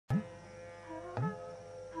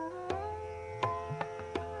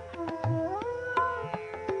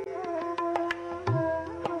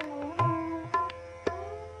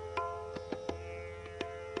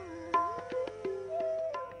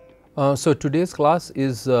So today's class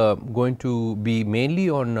is going to be mainly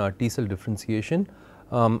on T cell differentiation.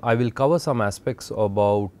 I will cover some aspects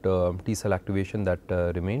about T cell activation that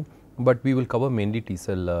remain, but we will cover mainly T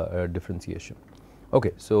cell differentiation. Okay,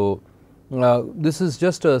 so this is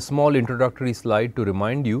just a small introductory slide to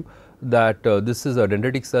remind you that this is a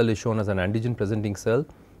dendritic cell is shown as an antigen presenting cell,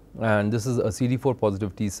 and this is a CD4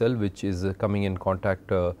 positive T cell which is coming in contact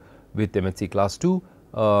with MHC class 2.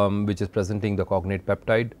 Which is presenting the cognate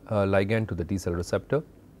peptide ligand to the T cell receptor,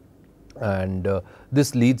 and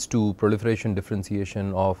this leads to proliferation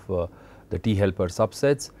differentiation of the T helper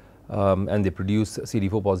subsets, and they produce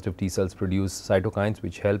CD4 positive T cells produce cytokines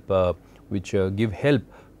which help give help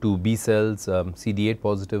to B cells, CD8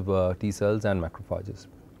 positive T cells and macrophages.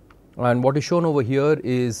 And what is shown over here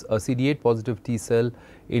is a CD8 positive T cell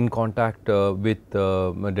in contact with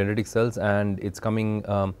dendritic cells, and it's coming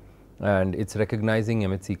and it's recognizing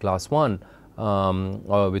MHC class 1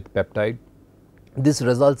 with peptide. This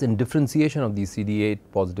results in differentiation of these CD8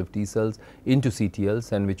 positive T cells into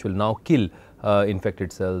CTLs, and which will now kill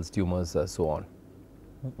infected cells, tumors, so on.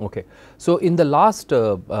 Okay. So, in the last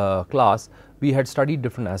class we had studied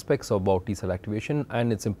different aspects about T cell activation,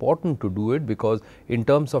 and it is important to do it because in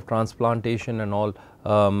terms of transplantation and all,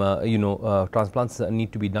 transplants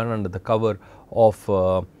need to be done under the cover of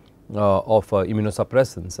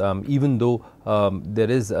immunosuppressants. Even though there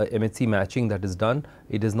is MHC matching that is done,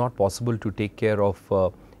 it is not possible to take care of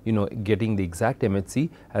getting the exact MHC,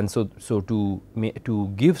 and so to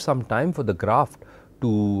give some time for the graft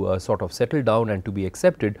to sort of settle down and to be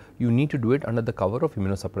accepted, you need to do it under the cover of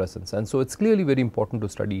immunosuppressants, and so it is clearly very important to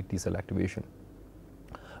study T cell activation.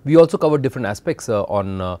 We also covered different aspects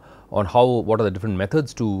on what are the different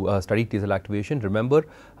methods to study T cell activation. Remember,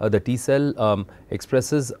 the T cell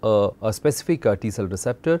expresses a specific T cell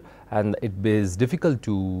receptor, and it is difficult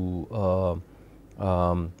to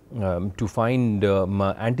find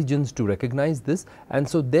antigens to recognize this, and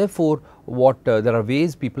so therefore what there are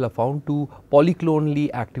ways people have found to polyclonally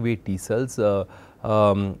activate T cells or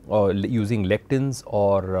using lectins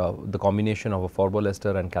or the combination of a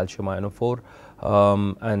phospholester and calcium ionophore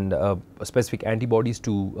and specific antibodies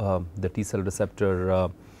to the T cell receptor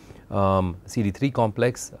CD3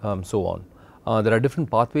 complex, so on. There are different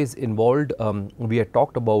pathways involved. We had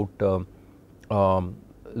talked about the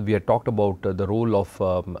role of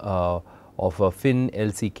FIN,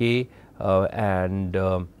 LCK, and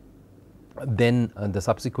then the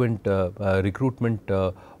subsequent recruitment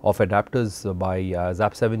of adapters by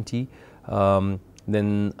ZAP70, and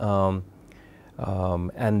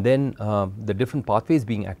then the different pathways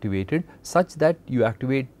being activated such that you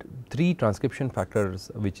activate 3 transcription factors,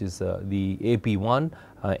 which is the AP1,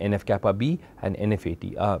 NF-kappa B and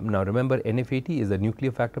NF80. Now remember, NF80 is a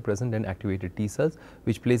nuclear factor present in activated T cells,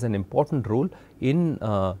 which plays an important role in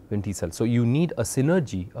T cells. So you need a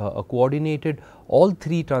synergy, a coordinated, all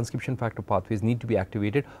 3 transcription factor pathways need to be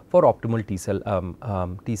activated for optimal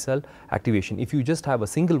T cell activation. If you just have a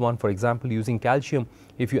single one, for example using calcium,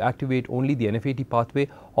 if you activate only the NF80 pathway,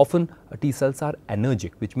 often T cells are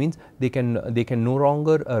anergic, which means they can no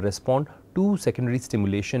longer respond to secondary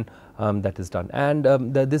stimulation that is done, and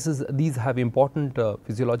these have important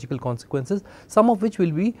physiological consequences, some of which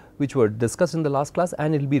were discussed in the last class,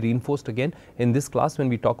 and it will be reinforced again in this class when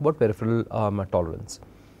we talk about peripheral tolerance.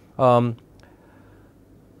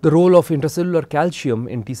 The role of intracellular calcium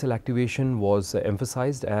in T cell activation was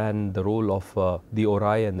emphasized, and the role of the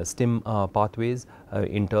ORI and the STIM pathways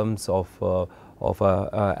in terms of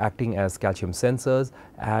acting as calcium sensors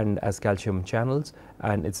and as calcium channels,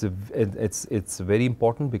 and it's very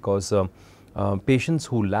important because patients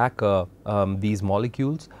who lack these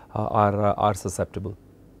molecules are susceptible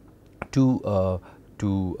to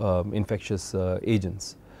infectious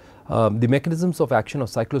agents. The mechanisms of action of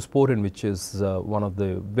cyclosporin, which is one of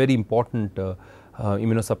the very important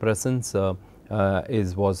immunosuppressants,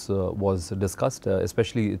 was discussed,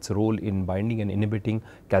 especially its role in binding and inhibiting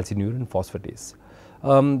calcineurin phosphatase.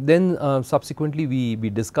 Then subsequently we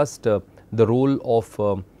discussed the role of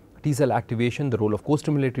T cell activation, the role of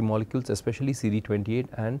co-stimulatory molecules, especially CD28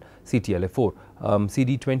 and CTLA4.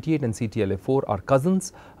 CD28 and CTLA4 are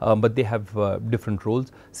cousins, but they have different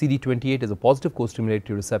roles. CD28 is a positive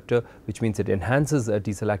co-stimulatory receptor, which means it enhances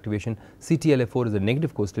T cell activation. CTLA4 is a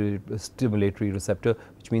negative co-stimulatory receptor,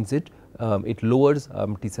 which means it lowers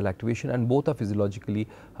T cell activation, and both are physiologically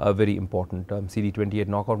very important. CD28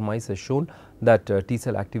 knockout mice has shown that T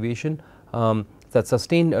cell activation that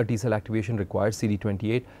sustained T cell activation requires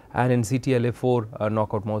CD28, and in CTLA4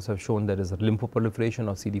 knockout mouse have shown there is a lymphoproliferation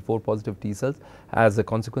of CD4 positive T cells, as a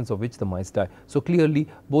consequence of which the mice die. So, clearly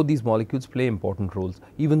both these molecules play important roles,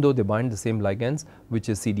 even though they bind the same ligands, which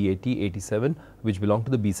is CD80, 87, which belong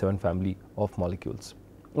to the B7 family of molecules.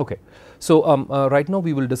 Okay. So, right now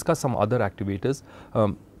we will discuss some other activators,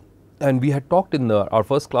 and we had talked in our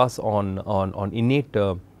first class on innate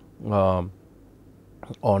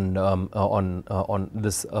on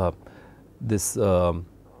this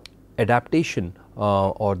adaptation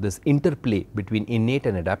or this interplay between innate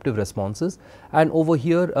and adaptive responses, and over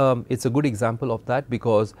here it is a good example of that,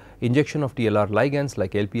 because injection of TLR ligands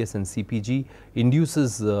like LPS and CpG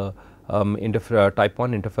induces type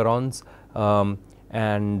 1 interferons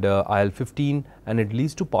and IL-15, and it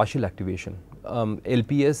leads to partial activation.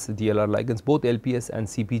 LPS, TLR ligands, both LPS and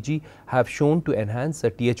CpG have shown to enhance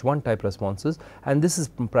Th1 type responses, and this is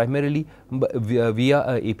primarily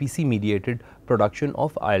via APC mediated production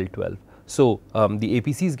of IL-12. So, the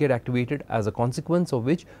APCs get activated, as a consequence of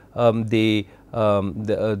which they are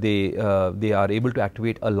able to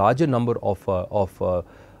activate a larger number of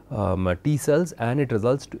T cells, and it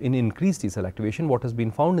results in increased T cell activation. What has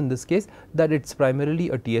been found in this case, that it is primarily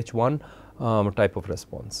a Th1 type of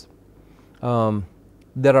response.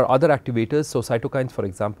 There are other activators. So, cytokines, for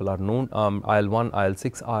example, are known, IL-1,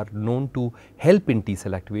 IL-6 are known to help in T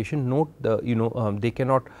cell activation. Note the they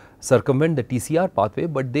cannot circumvent the TCR pathway,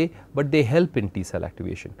 but they help in T cell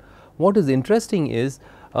activation. What is interesting is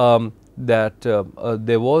that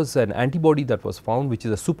there was an antibody that was found, which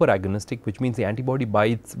is a super agonistic, which means the antibody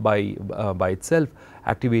by itself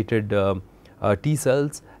activated T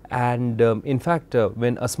cells. And in fact,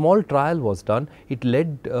 when a small trial was done, it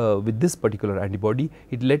led with this particular antibody,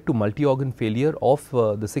 it led to multi-organ failure of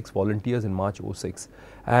the 6 volunteers in March 06,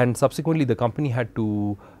 and subsequently the company had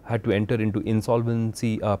to enter into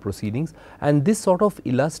insolvency proceedings, and this sort of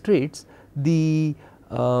illustrates the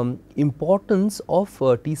importance of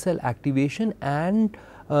T cell activation and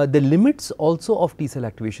the limits also of T cell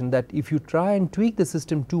activation, that if you try and tweak the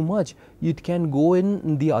system too much, it can go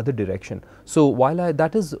in the other direction. So, while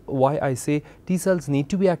that is why I say T cells need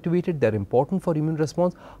to be activated, they are important for immune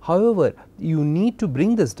response. However, you need to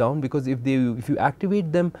bring this down, because if you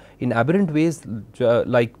activate them in aberrant ways,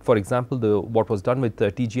 like for example what was done with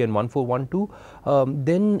TGN1412,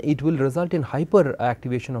 then it will result in hyper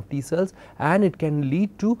activation of T cells, and it can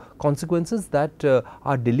lead to consequences that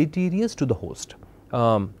are deleterious to the host.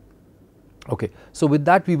 Okay. So, with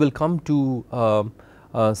that we will come to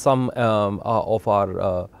some of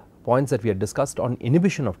our points that we had discussed on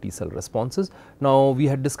inhibition of T cell responses. Now, we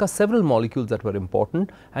had discussed several molecules that were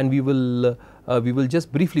important, and we will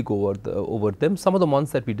just briefly go over them. Some of the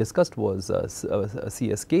ones that we discussed was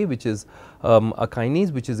CSK, which is a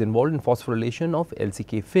kinase which is involved in phosphorylation of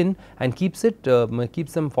LCK fin and keeps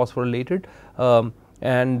them phosphorylated,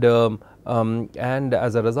 and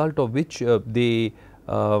as a result of which they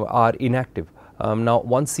are inactive. Now,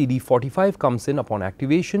 once CD45 comes in upon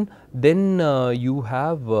activation, then you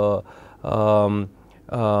have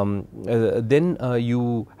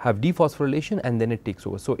dephosphorylation, and then it takes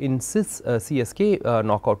over. So, in CSK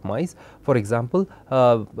knockout mice, for example,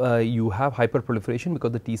 you have hyperproliferation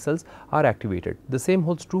because the T cells are activated. The same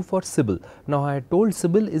holds true for Sybil. Now, I had told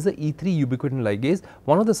Sybil is a E3 ubiquitin ligase.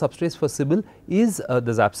 One of the substrates for Sybil is the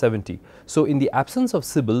ZAP70. So, in the absence of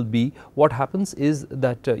Sybil B, what happens is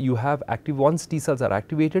that you have once T cells are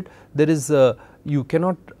activated, there is you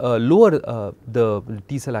cannot lower the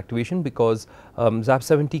T cell activation, because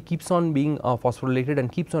ZAP70 keeps on being phosphorylated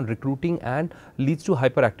and keeps on recruiting and leads to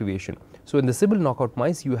hyperactivation. So, in the Sybil knockout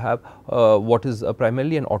mice, you have what is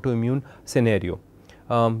primarily an autoimmune scenario.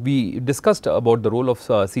 We discussed about the role of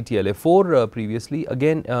CTLA4 previously.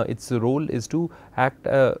 Again, its role is to act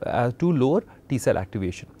to lower T cell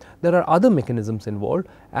activation. There are other mechanisms involved,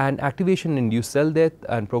 and activation induced cell death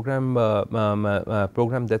and program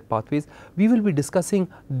death pathways. We will be discussing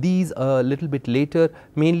these a little bit later,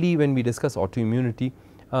 mainly when we discuss autoimmunity.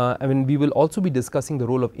 We will also be discussing the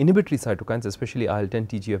role of inhibitory cytokines, especially IL-10,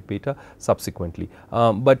 TGF beta subsequently,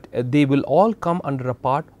 but they will all come under a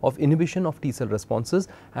part of inhibition of T cell responses,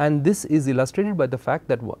 and this is illustrated by the fact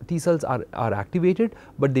that T cells are activated,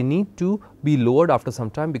 but they need to be lowered after some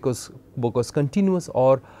time, because continuous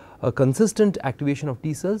or consistent activation of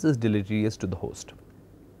T cells is deleterious to the host.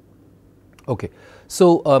 Okay.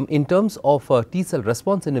 So, in terms of T cell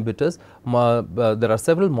response inhibitors, there are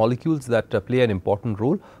several molecules that play an important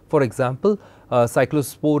role. For example,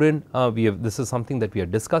 Cyclosporin, this is something that we have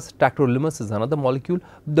discussed. Tacrolimus is another molecule.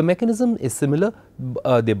 The mechanism is similar.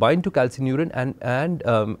 They bind to calcineurin and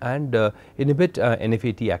inhibit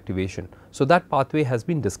NF-AT activation. So that pathway has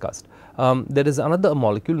been discussed. There is another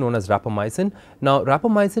molecule known as rapamycin. Now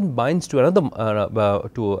rapamycin binds to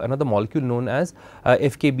another molecule known as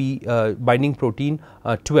FKB binding protein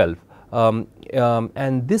 12.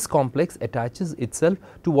 And this complex attaches itself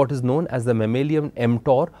to what is known as the mammalian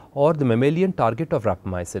mTOR or the mammalian target of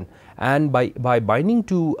rapamycin, and by binding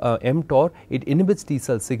to mTOR it inhibits T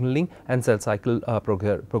cell signaling and cell cycle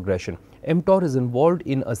progression. mTOR is involved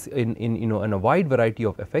in a wide variety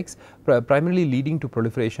of effects, primarily leading to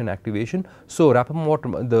proliferation activation. So what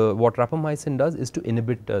rapamycin does is to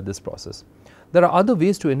inhibit this process. There are other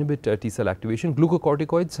ways to inhibit T cell activation.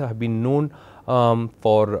 Glucocorticoids have been known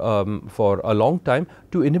for a long time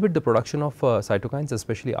to inhibit the production of cytokines,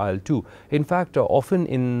 especially IL-2. In fact, often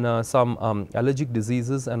in some allergic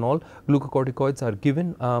diseases and all, glucocorticoids are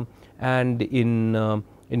given and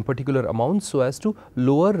in particular amounts so as to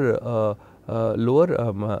lower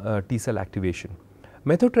T cell activation.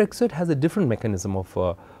 Methotrexate has a different mechanism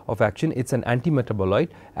of action. It is an anti-metaboloite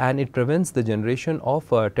and it prevents the generation of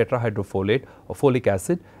tetrahydrofolate or folic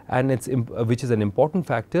acid, and which is an important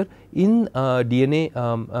factor in DNA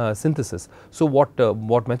synthesis. So what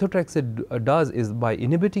methotrexate does is, by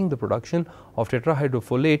inhibiting the production of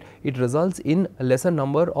tetrahydrofolate, it results in a lesser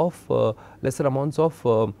amounts of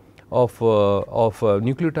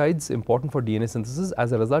nucleotides important for DNA synthesis,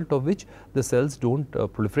 as a result of which the cells do not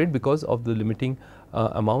proliferate because of the limiting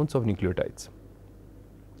amounts of nucleotides.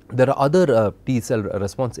 There are other T cell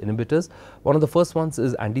response inhibitors. One of the first ones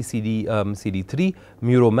is anti-CD3,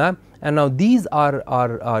 Muromab, and now these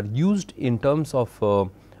are used in terms of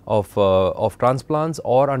transplants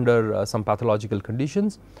or under some pathological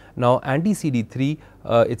conditions. Now anti-CD3,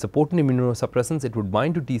 it is a potent immunosuppressant. It would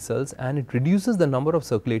bind to T cells and it reduces the number of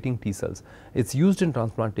circulating T cells. It is used in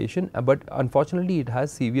transplantation, but unfortunately it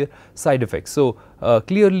has severe side effects. So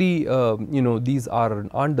clearly these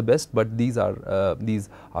aren't the best, but these are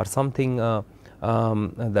something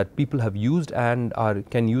that people have used and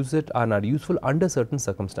can use it and are useful under certain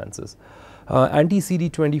circumstances.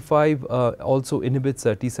 Anti-CD25 also inhibits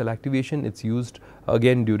T cell activation. It is used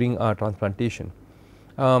again during transplantation.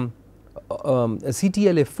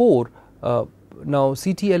 CTLA4, now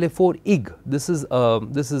CTLA4 IG, this is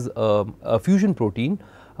a fusion protein.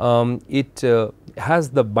 It has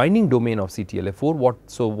the binding domain of CTLA4.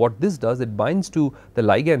 So what this does, it binds to the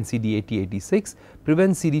ligand CD8086,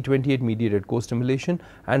 prevents CD28 mediated co-stimulation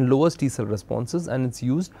and lowers T cell responses, and it is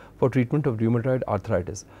used for treatment of rheumatoid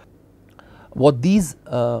arthritis. What these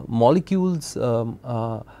molecules,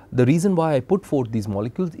 the reason why I put forth these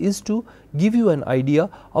molecules is to give you an idea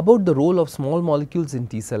about the role of small molecules in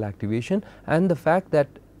T cell activation, and the fact that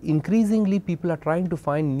increasingly people are trying to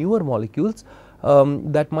find newer molecules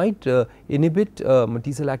that might inhibit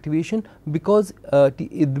T cell activation, because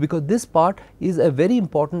this part is a very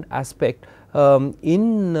important aspect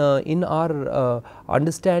in our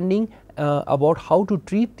understanding about how to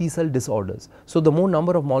treat T cell disorders. So the more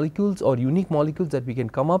number of molecules or unique molecules that we can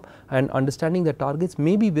come up, and understanding the targets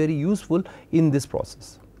may be very useful in this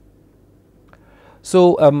process.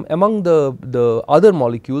 So among the other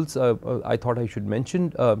molecules, I thought I should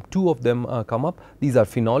mention two of them come up. These are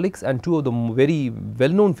phenolics, and two of the very well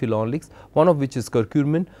known phenolics, one of which is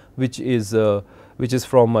curcumin, which is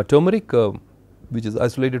from turmeric, which is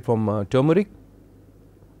isolated from turmeric.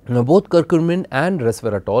 Now both curcumin and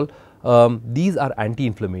resveratrol, these are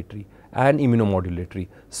anti-inflammatory and immunomodulatory.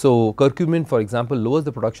 So curcumin, for example, lowers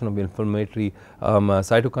the production of inflammatory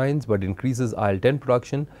cytokines, but increases IL-10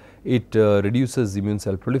 production. It reduces immune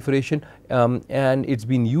cell proliferation, and it has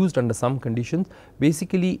been used under some conditions.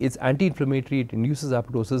 Basically it is anti-inflammatory, it induces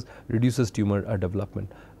apoptosis, reduces tumor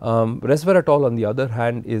development. Resveratrol, on the other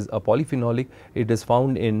hand, is a polyphenolic. It is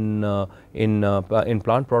found in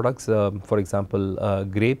plant products, for example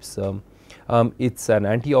grapes. It is an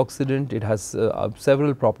antioxidant. It has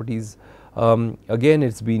several properties. Again, it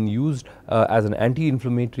has been used as an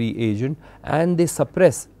anti-inflammatory agent, and they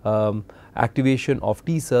suppress activation of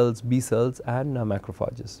T cells, B cells and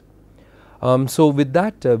macrophages. So with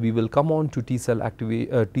that we will come on to T cell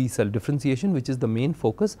differentiation, which is the main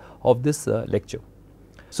focus of this lecture.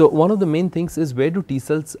 So one of the main things is, where do T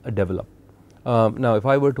cells develop? Now if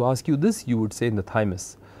I were to ask you this, you would say in the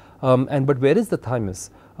thymus, but where is the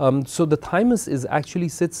thymus? So the thymus is actually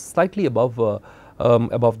sits slightly above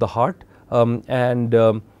the heart, and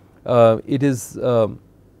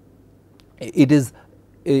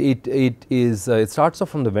it starts off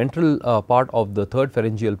from the ventral part of the third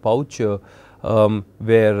pharyngeal pouch,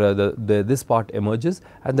 where this part emerges,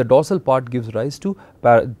 and the dorsal part gives rise to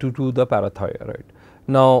the parathyroid.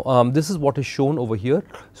 Now, this is what is shown over here.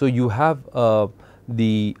 So, you have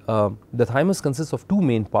the thymus consists of two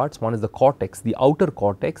main parts. One is the cortex, the outer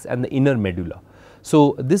cortex, and the inner medulla.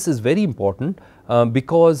 So, this is very important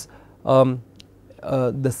because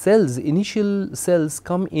the cells, initial cells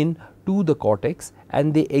come in to the cortex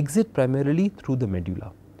and they exit primarily through the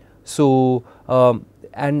medulla. So,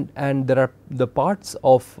 and there are the parts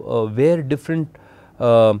of where different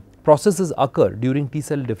processes occur during T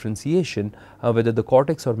cell differentiation, whether the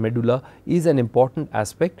cortex or medulla is an important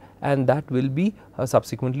aspect, and that will be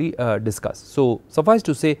subsequently discussed. So, suffice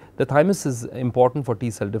to say, the thymus is important for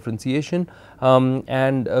T cell differentiation,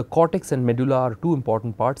 and cortex and medulla are two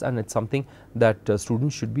important parts, and it is something that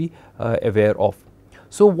students should be aware of.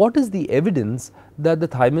 So, what is the evidence that the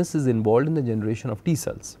thymus is involved in the generation of T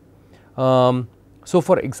cells? So,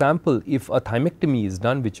 for example, if a thymectomy is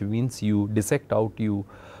done, which means you dissect out,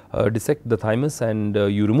 dissect the thymus and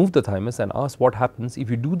you remove the thymus and ask what happens.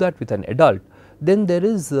 If you do that with an adult, then there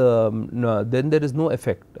is no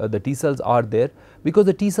effect. The T cells are there because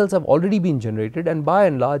the T cells have already been generated, and by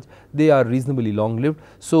and large they are reasonably long lived.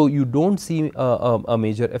 So, you do not see a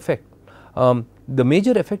major effect. The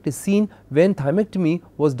major effect is seen when thymectomy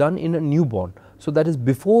was done in a newborn. So, that is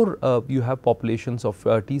before you have populations of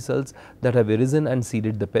T cells that have arisen and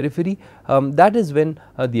seeded the periphery. That is when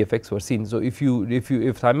the effects were seen. So, if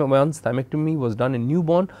once thymectomy was done in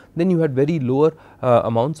newborn, then you had very lower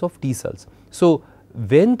amounts of T cells. So,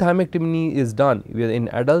 when thymectomy is done in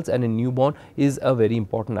adults and in newborn is a very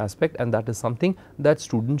important aspect, and that is something that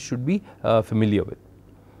students should be familiar with.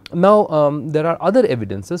 Now, there are other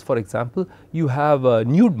evidences. For example, you have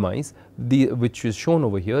nude mice, which is shown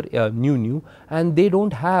over here, new, and they do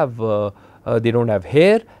not have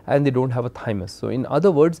hair and they do not have a thymus. So, in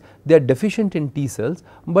other words, they are deficient in T cells,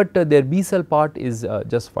 but their B cell part is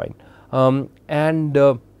just fine.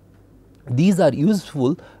 These are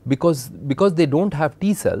useful because they do not have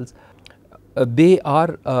T cells. They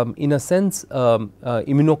are in a sense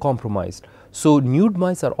immunocompromised. So, nude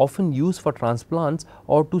mice are often used for transplants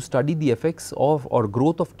or to study the effects of or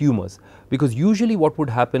growth of tumors, because usually what would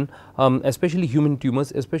happen, especially human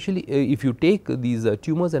tumors, especially if you take these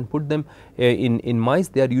tumors and put them in mice,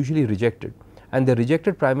 they are usually rejected, and they are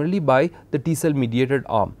rejected primarily by the T cell mediated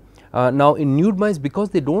arm. Now, in nude mice, because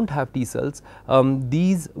they do not have T cells,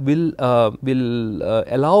 these will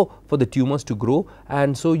allow for the tumors to grow,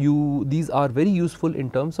 and so these are very useful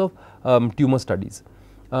in terms of tumor studies.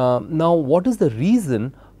 Now, what is the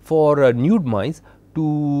reason for nude mice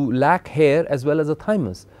to lack hair as well as a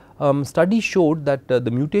thymus? Studies showed that the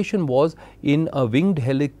mutation was in a winged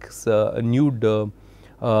helix nude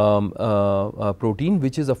protein,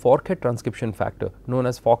 which is a forkhead transcription factor known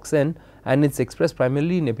as FOXN, and it is expressed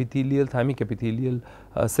primarily in epithelial, thymic epithelial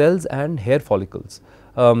cells and hair follicles.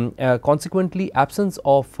 Consequently, absence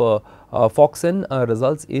of FOXN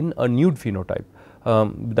results in a nude phenotype,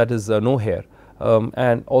 that is no hair.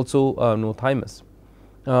 And also no thymus.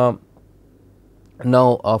 Now,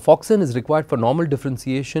 FOXN is required for normal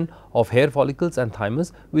differentiation of hair follicles and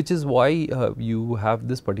thymus, which is why you have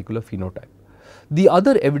this particular phenotype. The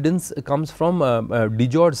other evidence comes from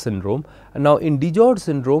DiGeorge syndrome. Now, in DiGeorge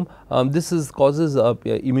syndrome, this causes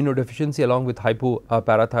immunodeficiency along with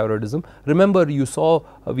hypoparathyroidism. Remember, you saw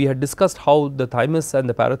we had discussed how the thymus and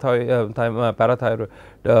the parathyroid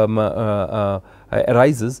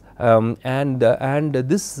arises, and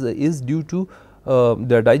this is due to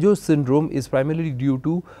the DiGeorge syndrome is primarily due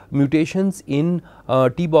to mutations in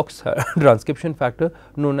T-box transcription factor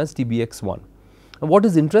known as TBX1. What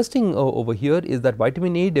is interesting over here is that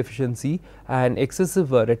vitamin A deficiency and excessive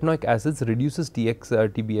retinoic acids reduces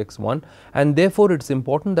TBX1, and therefore, it is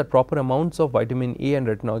important that proper amounts of vitamin A and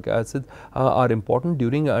retinoic acid are important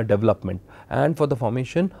during development and for the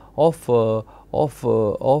formation of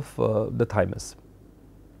the thymus.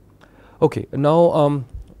 Okay, now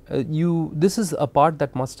this is a part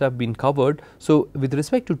that must have been covered. So, with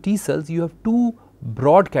respect to T cells, you have two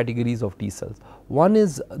broad categories of T cells. One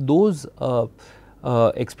is those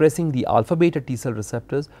expressing the alpha beta T cell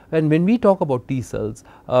receptors, and when we talk about T cells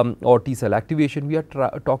or T cell activation, we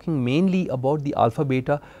are talking mainly about the alpha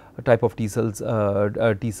beta type of T cells,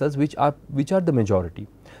 which are the majority.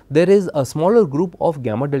 There is a smaller group of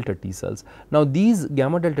gamma delta T cells. Now, these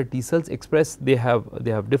gamma delta T cells express, they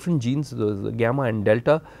have different genes, those gamma and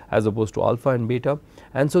delta as opposed to alpha and beta,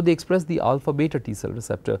 and so they express the alpha beta T cell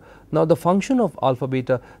receptor. Now, the function of alpha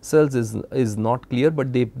beta cells is not clear,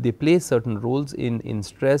 but they play certain roles in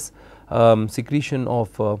stress, secretion of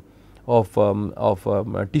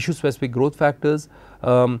tissue specific growth factors,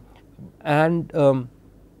 and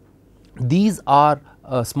these are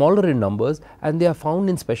smaller in numbers and they are found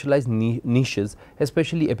in specialized niches,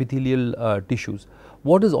 especially epithelial tissues.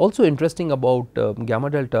 What is also interesting about gamma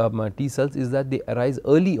delta T cells is that they arise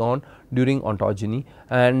early on during ontogeny,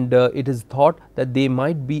 and it is thought that they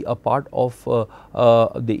might be a part of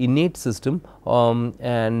the innate system,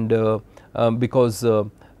 because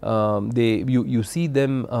you see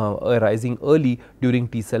them arising early during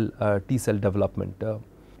T cell development.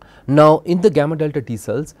 Now, in the gamma delta T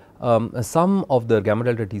cells, some of the gamma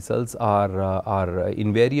delta T cells are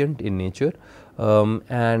invariant in nature,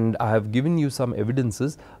 and I have given you some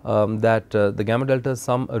evidences that the gamma delta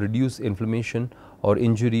some reduce inflammation or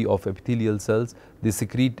injury of epithelial cells. They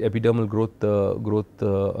secrete epidermal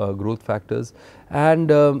growth factors, and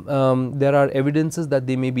there are evidences that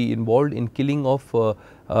they may be involved in killing of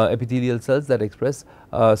epithelial cells that express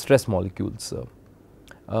stress molecules.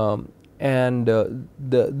 And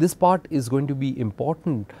this part is going to be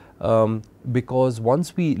important because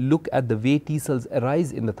once we look at the way T cells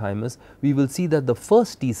arise in the thymus, we will see that the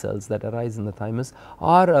first T cells that arise in the thymus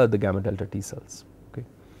are the gamma delta T cells. Okay.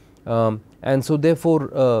 And so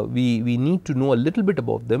therefore, we need to know a little bit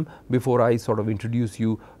about them before I sort of introduce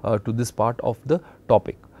you to this part of the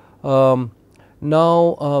topic. Now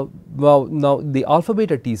the alpha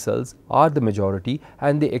beta T cells are the majority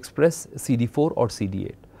and they express CD4 or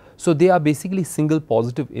CD8. So, they are basically single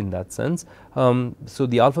positive in that sense. So,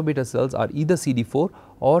 the alpha beta cells are either CD4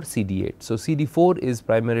 or CD8. So, CD4 is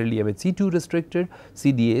primarily MHC2 restricted,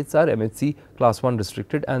 CD8s are MHC class 1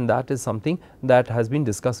 restricted, and that is something that has been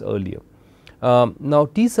discussed earlier. Now,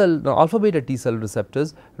 alpha beta T cell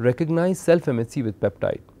receptors recognize self MHC with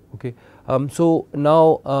peptide. Okay. So,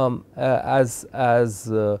 now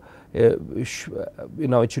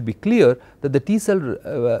it should be clear that the T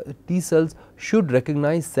cells should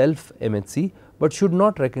recognize self MHC, but should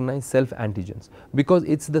not recognize self antigens, because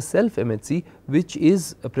it is the self MHC which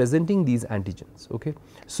is presenting these antigens. Okay.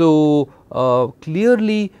 So,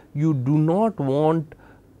 clearly you do not want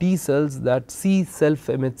T cells that see self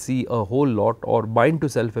MHC a whole lot or bind to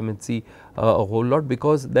self MHC a whole lot,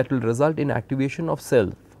 because that will result in activation of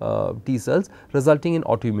self T cells, resulting in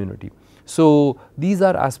autoimmunity. So, these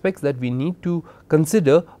are aspects that we need to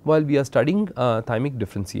consider while we are studying thymic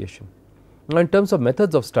differentiation. Now, in terms of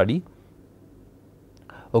methods of study,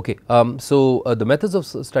 okay, the methods of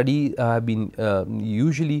study have been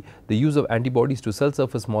usually the use of antibodies to cell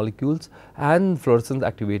surface molecules and fluorescence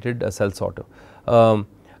activated cell sorter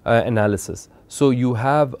analysis. So, you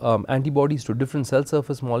have antibodies to different cell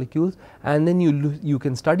surface molecules, and then you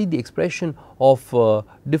can study the expression of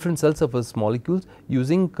different cell surface molecules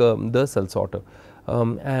using the cell sorter,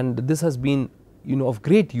 and this has been of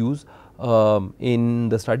great use in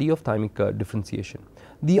the study of thymic differentiation.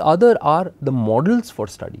 The other are the models for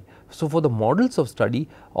study. So, for the models of study,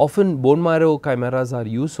 often bone marrow chimeras are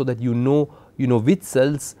used, so that you know which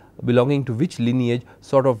cells belonging to which lineage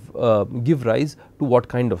sort of give rise to what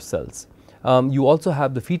kind of cells. You also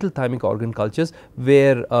have the fetal thymic organ cultures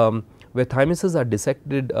where thymuses are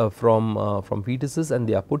dissected from fetuses and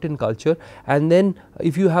they are put in culture, and then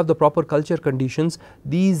if you have the proper culture conditions,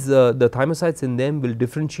 these the thymocytes in them will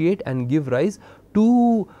differentiate and give rise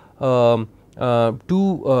to that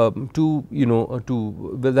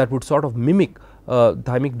would sort of mimic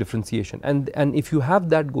thymic differentiation, and if you have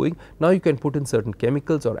that going, now you can put in certain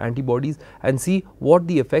chemicals or antibodies and see what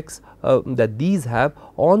the effects that these have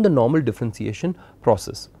on the normal differentiation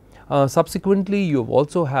process. Subsequently, you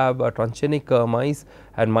also have transgenic mice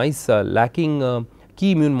and mice lacking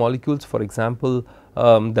key immune molecules, for example,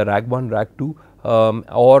 the RAG1, RAG2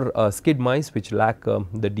 or SCID mice which lack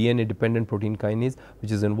the DNA dependent protein kinase,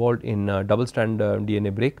 which is involved in double strand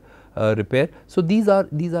DNA break repair. So, these are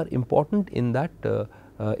important in that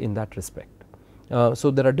respect.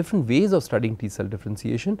 So, there are different ways of studying T cell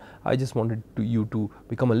differentiation. I just wanted you to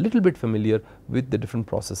become a little bit familiar with the different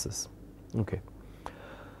processes. Okay.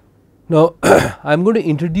 Now, I am going to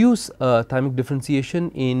introduce thymic differentiation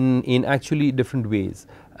in actually different ways,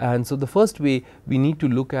 and so the first way we need to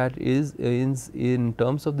look at is in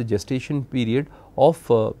terms of the gestation period of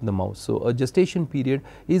the mouse. So, a gestation period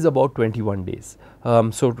is about 21 days.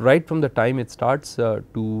 So, right from the time it starts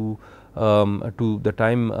to the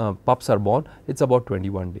time pups are born, it is about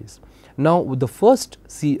 21 days. Now, the first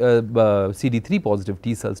CD3 positive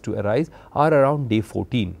T cells to arise are around day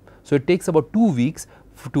 14. So, it takes about 2 weeks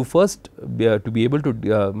to first to be able to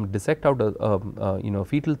dissect out a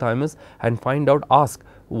fetal thymus and ask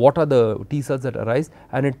what are the T cells that arise,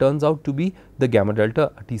 and it turns out to be the gamma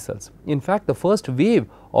delta T cells. In fact, the first wave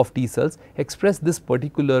of T cells express this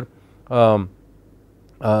particular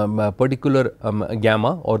particular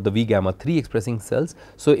gamma or the V gamma 3 expressing cells.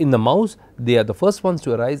 So, in the mouse they are the first ones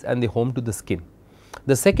to arise and they home to the skin.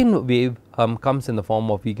 The second wave comes in the form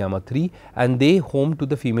of V gamma 3 and they home to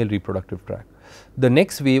the female reproductive tract. The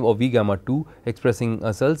next wave of V gamma 2 expressing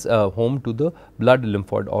cells home to the blood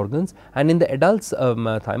lymphoid organs, and in the adults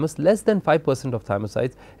thymus less than 5% of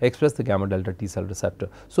thymocytes express the gamma delta T cell receptor.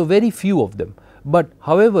 So, very few of them, but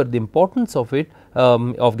however the importance of it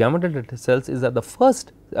of gamma delta cells is that the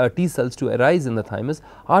first T cells to arise in the thymus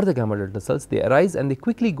are the gamma delta cells. They arise and they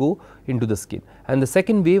quickly go into the skin, and the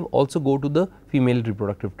second wave also go to the female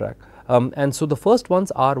reproductive tract. And so, the first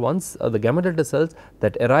ones are the gamma delta cells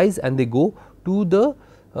that arise and they go to the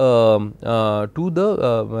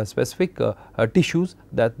specific tissues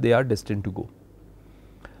that they are destined to go.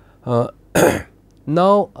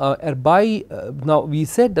 Now, now we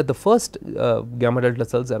said that the first gamma delta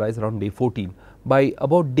cells arise around day 14. By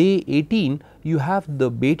about day 18, you have the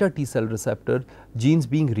beta T cell receptor genes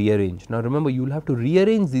being rearranged. Now, remember you will have to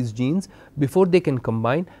rearrange these genes before they can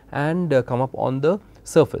combine and come up on the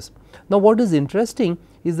surface. Now, what is interesting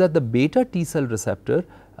is that the beta T cell receptor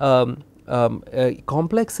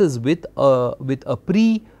complexes with a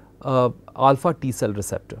pre alpha T cell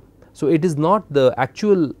receptor. So, it is not the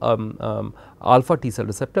actual alpha T cell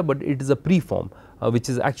receptor, but it is a preform which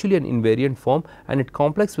is actually an invariant form, and it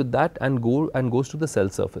complexes with that and goes to the cell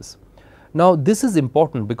surface. Now, this is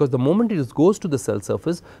important because the moment it goes to the cell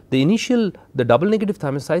surface, the double negative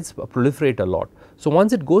thymocytes proliferate a lot. So,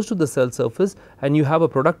 once it goes to the cell surface and you have a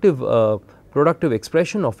productive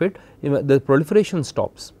expression of it, the proliferation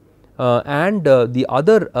stops, and the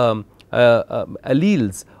other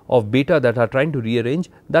alleles of beta that are trying to rearrange,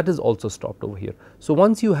 that is also stopped over here. So,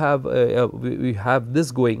 once you have we have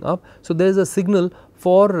this going up, so there is a signal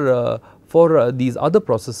for these other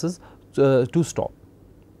processes to stop.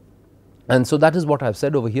 And so, that is what I have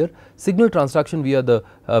said over here. Signal transduction via the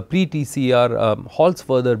pre-TCR halts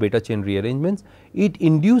further beta chain rearrangements. It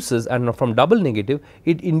induces, and from double negative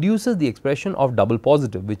it induces the expression of double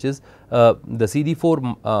positive, which is the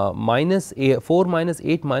CD4 minus 4 minus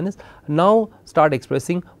 8 minus now start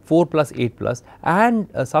expressing 4 plus 8 plus, and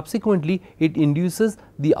subsequently it induces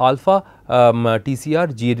the alpha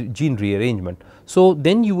TCR gene rearrangement. So,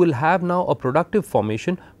 then you will have now a productive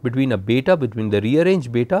formation between a beta, between the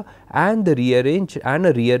rearranged beta and the rearranged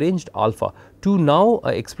alpha to now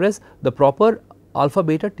express the proper alpha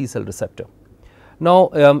beta T cell receptor. Now,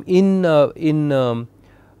 in the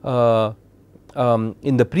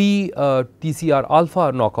pre TCR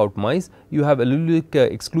alpha knockout mice, you have allelic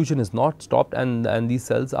exclusion is not stopped, and these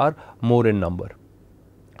cells are more in number.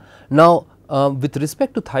 Now, with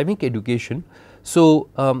respect to thymic education, so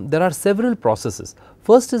there are several processes.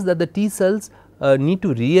 First is that the T cells need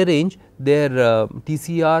to rearrange their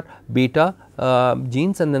TCR beta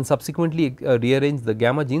genes and then subsequently rearrange the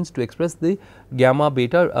gamma genes to express the gamma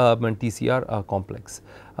beta TCR complex.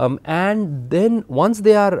 And then once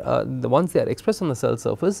they are expressed on the cell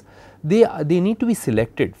surface, they need to be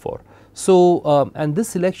selected for. So, and this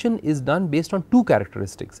selection is done based on two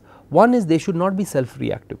characteristics. One is they should not be self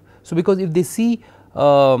reactive. So, because if they see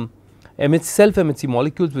self MHC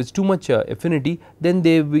molecules with too much affinity, then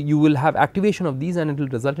you will have activation of these and it will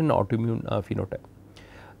result in an autoimmune phenotype.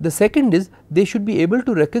 The second is they should be able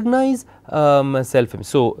to recognize self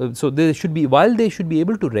MHC. So, they should be, while they should be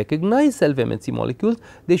able to recognize self MHC molecules,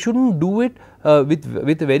 they should not do it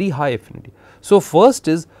with a very high affinity. So, first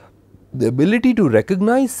is the ability to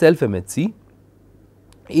recognize self MHC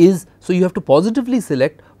is, so you have to positively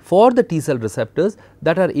select for the T cell receptors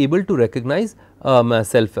that are able to recognize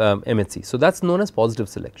self MHC. So, that is known as positive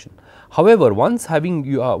selection. However, once having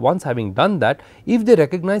done that, if they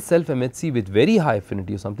recognize self MHC with very high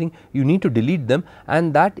affinity or something, you need to delete them,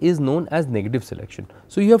 and that is known as negative selection.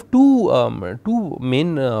 So, you have two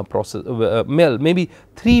main maybe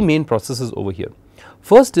three main processes over here.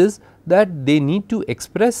 First is that they need to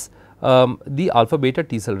express the alpha beta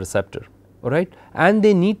T cell receptor, alright, and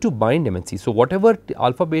they need to bind MHC. So, whatever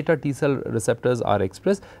alpha beta T cell receptors are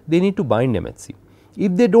expressed, they need to bind MHC.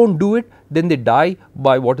 If they do not do it, then they die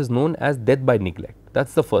by what is known as death by neglect. That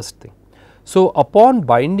is the first thing. So, upon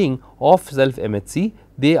binding of self MHC,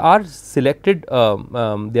 they are selected, they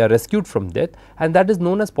are rescued from death, and that is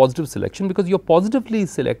known as positive selection, because you are positively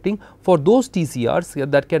selecting for those TCRs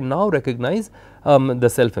that can now recognize the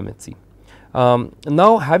self MHC.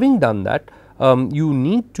 Now, having done that, you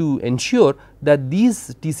need to ensure that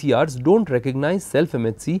these TCRs do not recognize self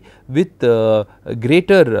MHC with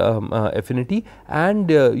greater affinity,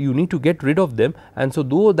 and you need to get rid of them, and so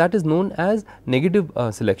though that is known as negative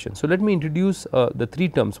selection. So, let me introduce the three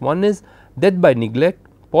terms. One is death by neglect,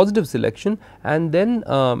 positive selection and then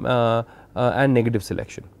and negative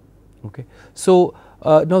selection. Okay. So,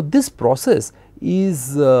 now this process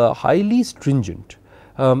is highly stringent,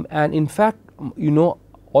 and in fact,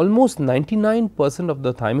 almost 99% of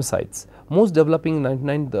the thymocytes, most developing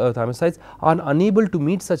 99 thymocytes are unable to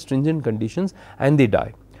meet such stringent conditions and they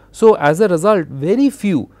die. So, as a result, very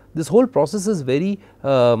few, this whole process is very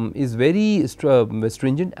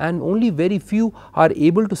stringent, and only very few are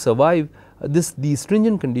able to survive these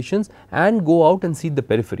stringent conditions and go out and seed the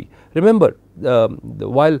periphery. Remember,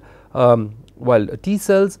 while T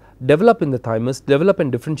cells develop in the thymus, develop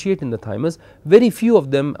and differentiate in the thymus, very few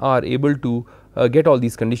of them are able to get all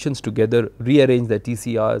these conditions together, rearrange their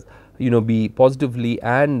TCRs, be positively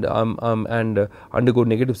and undergo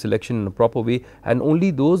negative selection in a proper way, and only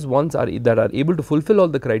those ones that are able to fulfill all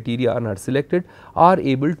the criteria and are selected are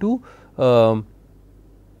able to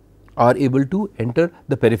enter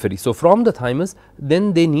the periphery. So, from the thymus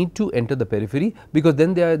then they need to enter the periphery, because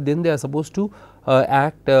then they are supposed to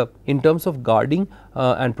act in terms of guarding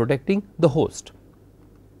and protecting the host.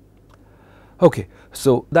 Okay.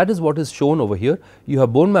 So, that is what is shown over here. You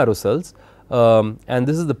have bone marrow cells, and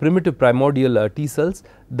this is the primitive primordial T cells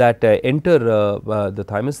that enter the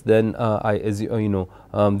thymus. Then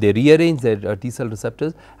they rearrange their T cell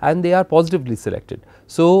receptors and they are positively selected.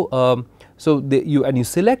 So, you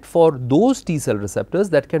select for those T cell receptors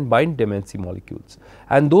that can bind MHC molecules,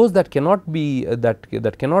 and those that cannot be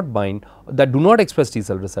that cannot bind, that do not express T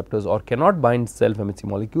cell receptors or cannot bind self MHC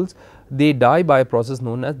molecules, they die by a process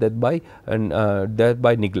known as death by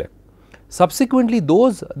neglect. Subsequently,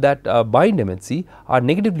 those that bind MHC are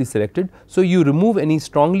negatively selected. So, you remove any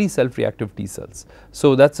strongly self reactive T cells.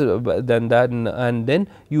 So, that is then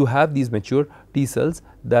you have these mature T cells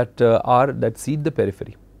that seed the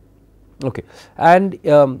periphery. Okay. And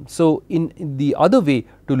so, in the other way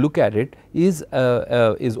to look at it is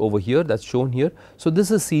over here, that is shown here. So, this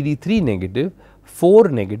is CD3 negative, 4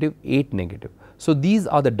 negative, 8 negative. So, these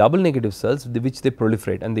are the double negative cells which they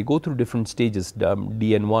proliferate, and they go through different stages,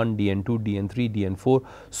 DN1, DN2, DN3, DN4,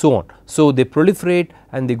 so on. So, they proliferate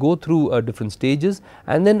and they go through different stages,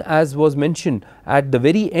 and then as was mentioned, at the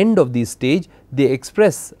very end of this stage they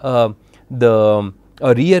express the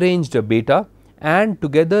rearranged beta and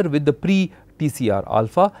together with the pre TCR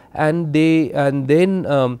alpha, and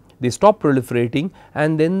then they stop proliferating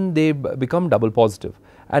and then they become double positive.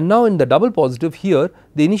 And now in the double positive here,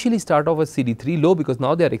 they initially start off as CD3 low, because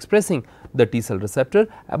now they are expressing the T cell receptor,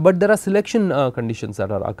 but there are selection conditions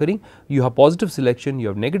that are occurring. You have positive selection, you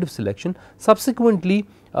have negative selection. Subsequently,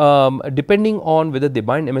 depending on whether they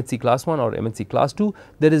bind MHC class 1 or MHC class 2,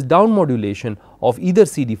 there is down modulation of either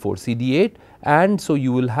CD4, CD8, and so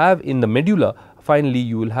you will have in the medulla, finally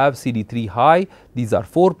you will have CD3 high, these are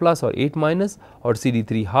 4 plus or 8 minus, or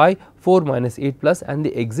CD3 high, 4 minus, 8 plus, and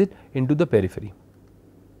they exit into the periphery.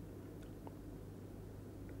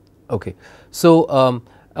 Okay. So,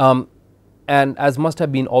 and as must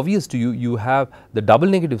have been obvious to you, you have the double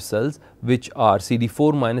negative cells which are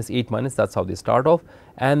CD4 minus, 8 minus, that is how they start off,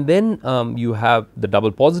 and then you have the double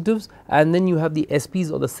positives, and then you have the SPs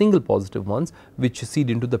or the single positive ones which seed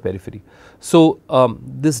into the periphery. So,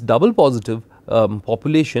 this double positive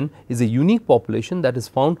population is a unique population that is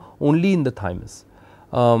found only in the thymus.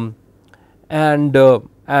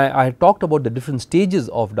 I had talked about the different stages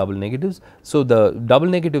of double negatives. So, the double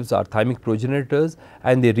negatives are thymic progenitors,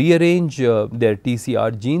 and they rearrange their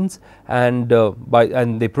TCR genes, and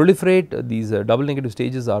they proliferate. These double negative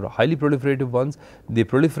stages are highly proliferative ones. They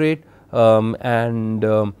proliferate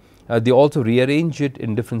they also rearrange it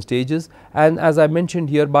in different stages, and as I mentioned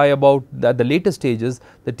here, by about at the later stages,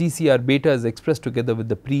 the TCR beta is expressed together with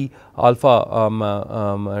the pre alpha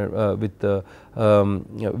with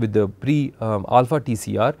the pre alpha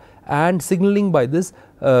TCR, and signaling by this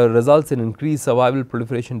results in increased survival,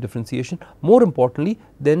 proliferation, differentiation. More importantly,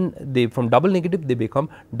 then they from double negative they become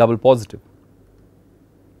double positive.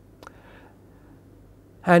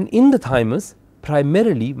 And in the thymus,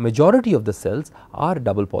 primarily majority of the cells are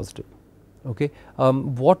double positive. Okay.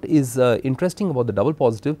 What is interesting about the double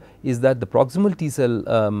positive is that the proximal T cell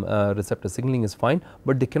receptor signaling is fine,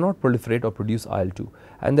 but they cannot proliferate or produce IL-2,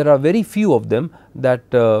 and there are very few of them that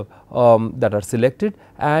are selected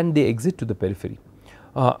and they exit to the periphery.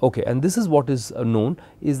 Okay. And this is what is known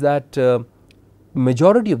is that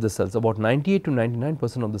majority of the cells, about 98 to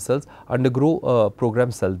 99% of the cells undergo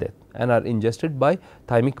programmed cell death and are ingested by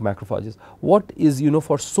thymic macrophages. What is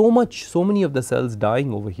for so many of the cells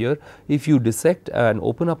dying over here, if you dissect and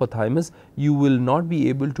open up a thymus, you will not be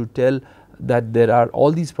able to tell that there are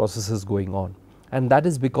all these processes going on, and that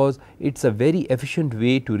is because it is a very efficient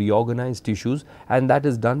way to reorganize tissues, and that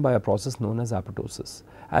is done by a process known as apoptosis.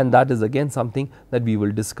 and that is again something that we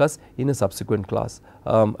will discuss in a subsequent class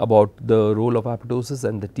about the role of apoptosis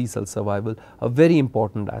and the T cell survival, a very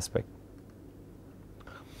important aspect.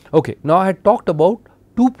 Okay, now I had talked about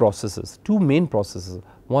two processes, two main processes.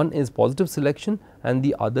 One is positive selection and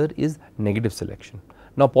the other is negative selection.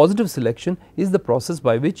 Now, positive selection is the process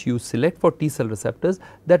by which you select for T cell receptors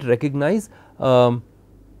that recognize the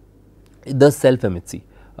self MHC,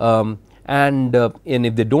 and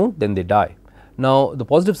if they do not, then they die. Now, the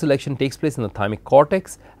positive selection takes place in the thymic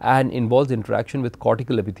cortex and involves interaction with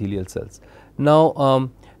cortical epithelial cells. Now,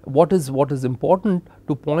 what is important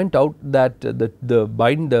to point out that the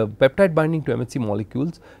peptide binding to MHC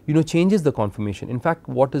molecules changes the conformation. In fact,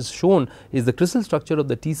 what is shown is the crystal structure of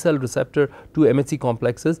the T cell receptor to MHC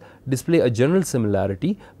complexes display a general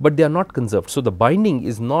similarity, but they are not conserved. So, the binding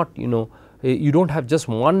is not you do not have just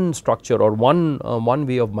one structure or one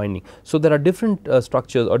way of binding. So, there are different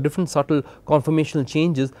structures or different subtle conformational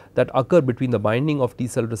changes that occur between the binding of T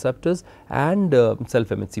cell receptors and self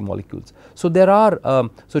MHC molecules. So, there are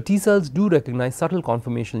so T cells do recognize subtle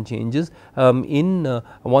conformational changes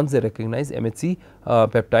once they recognize MHC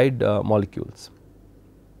peptide molecules.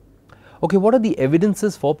 Okay, what are the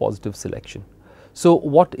evidences for positive selection? So,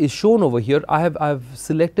 what is shown over here, I have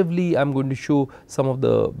selectively I am going to show some of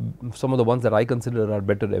the ones that I consider are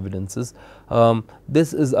better evidences.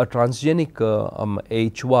 This is a transgenic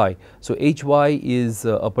HY. So, HY is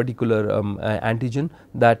a particular antigen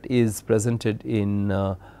that is presented in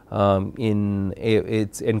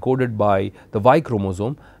it's encoded by the Y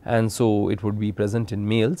chromosome, and so it would be present in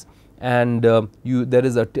males, and there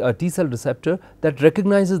is a T cell receptor that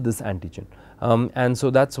recognizes this antigen. And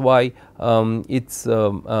so that is why it's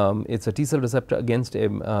a T cell receptor against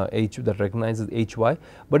H that recognizes HY,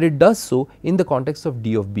 but it does so in the context of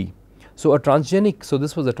D of B. So, a transgenic, so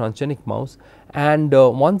this was a transgenic mouse, and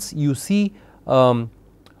once you see the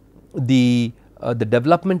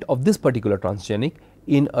development of this particular transgenic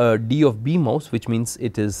in a D of B mouse, which means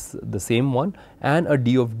it is the same one, and a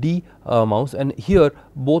D of D mouse, and here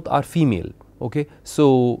both are female. Okay.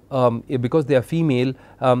 So, because they are female,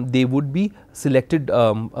 they would be selected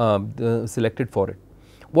for it.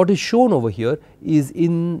 What is shown over here is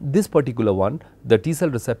in this particular one, the T cell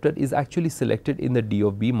receptor is actually selected in the D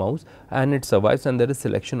of B mouse, and it survives, and there is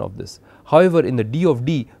selection of this. However, in the D of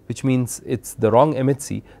D, which means it is the wrong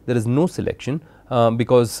MHC, there is no selection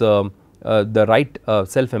because the right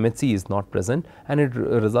self MHC is not present, and it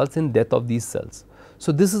results in death of these cells.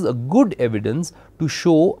 So, this is a good evidence to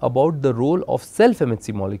show about the role of self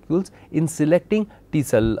MHC molecules in selecting T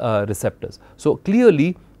cell receptors. So,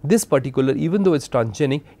 clearly this particular, even though it is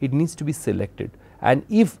transgenic, it needs to be selected, and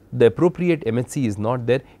if the appropriate MHC is not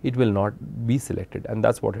there, it will not be selected, and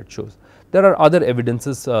that is what it shows. There are other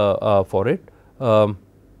evidences for it.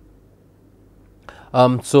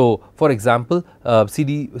 So, for example,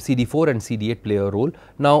 CD4 and CD8 play a role.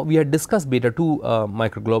 Now, we had discussed beta 2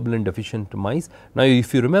 microglobulin deficient mice. Now,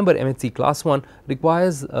 if you remember, MHC class 1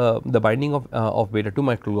 requires the binding of beta 2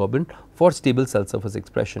 microglobulin for stable cell surface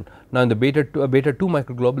expression. Now, in the beta 2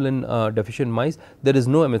 microglobulin deficient mice, there is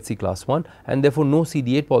no MHC class 1, and therefore, no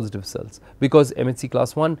CD8 positive cells, because MHC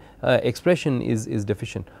class 1 expression is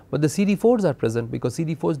deficient, but the CD4s are present because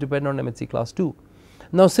CD4s depend on MHC class 2.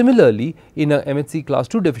 Now, similarly, in a MHC class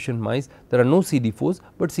 2 deficient mice, there are no CD4s,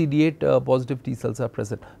 but CD8 positive T cells are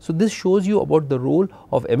present. So, this shows you about the role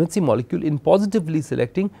of MHC molecule in positively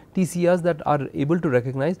selecting TCRs that are able to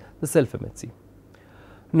recognize the self MHC.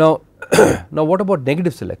 Now, what about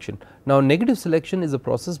negative selection? Now, negative selection is a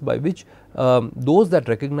process by which those that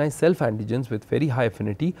recognize self antigens with very high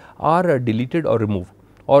affinity are deleted or removed,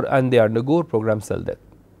 and they undergo programmed cell death.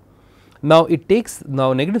 Now,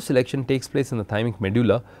 negative selection takes place in the thymic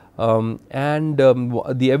medulla, and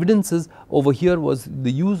the evidences over here was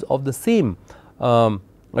the use of the same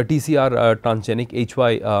TCR transgenic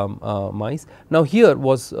HY mice. Now, here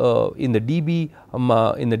was in the DB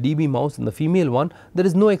mouse, in the female one, there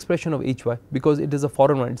is no expression of HY because it is a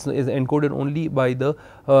foreign one, it is encoded only by the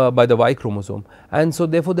Y chromosome, and so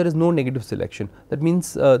therefore, there is no negative selection. That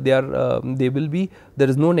means there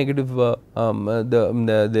is no negative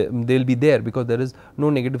they will be there because there is no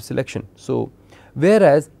negative selection. So,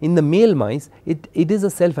 whereas in the male mice it is a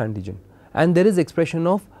self antigen and there is expression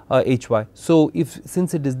of HY. So,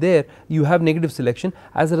 since it is there, you have negative selection,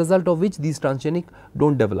 as a result of which these transgenic do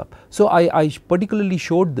not develop. So, I particularly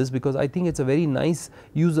showed this because I think it is a very nice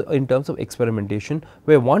use in terms of experimentation,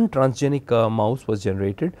 where one transgenic mouse was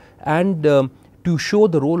generated, and to show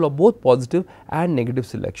the role of both positive and negative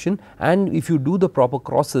selection, and if you do the proper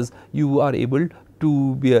crosses, you are able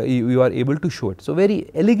to show it. So,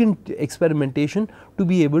 very elegant experimentation to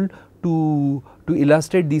be able to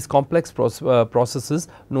illustrate these complex processes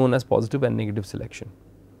known as positive and negative selection.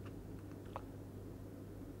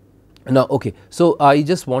 Now, okay, so I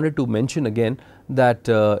just wanted to mention again that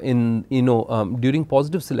in during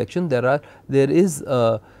positive selection there is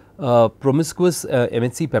promiscuous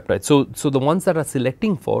MHC peptides. So the ones that are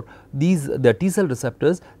selecting for the T cell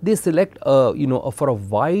receptors, they select for a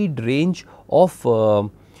wide range of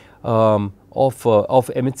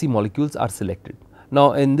MHC molecules are selected.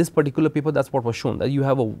 Now, in this particular paper, that is what was shown, that you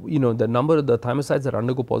have the number of the thymocytes that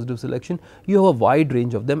undergo positive selection, you have a wide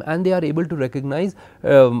range of them, and they are able to recognize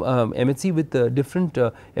MHC with different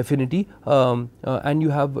affinity, and you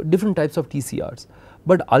have different types of TCRs.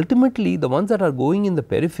 But ultimately, the ones that are going in the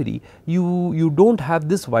periphery, you do not have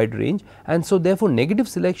this wide range, and so therefore negative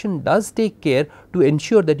selection does take care to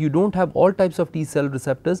ensure that you do not have all types of T cell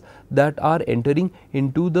receptors that are entering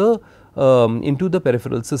into the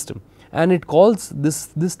peripheral system. And it calls this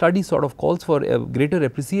study sort of calls for a greater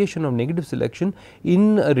appreciation of negative selection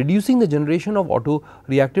in reducing the generation of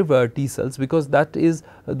autoreactive T cells, because that is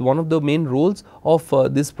one of the main roles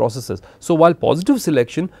of these processes. So, while positive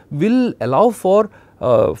selection will allow for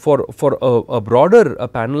a broader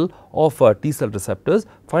panel of T cell receptors,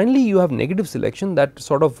 finally you have negative selection that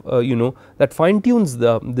sort of that fine tunes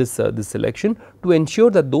this selection to ensure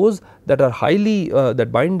that those that are highly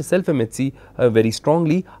that bind self MHC very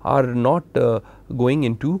strongly are not going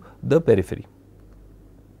into the periphery.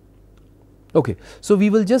 Okay, so we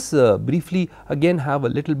will just briefly again have a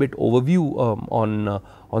little bit overview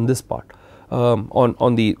on this part,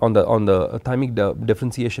 on the thymic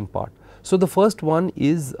differentiation part. So, the first one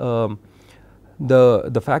is the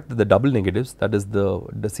fact that the double negatives, that is the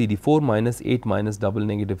CD4 minus 8 minus double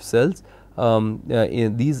negative cells,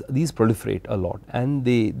 these proliferate a lot, and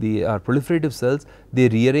they are proliferative cells. They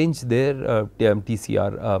rearrange their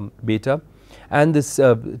TCR beta, and this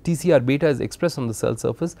TCR beta is expressed on the cell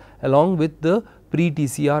surface along with the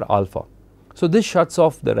pre-TCR alpha. So, this shuts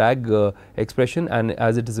off the RAG expression, and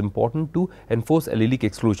as it is important to enforce allelic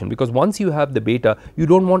exclusion, because once you have the beta, you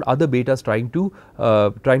do not want other betas trying to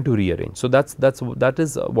rearrange. So, that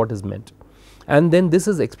is what is meant, and then this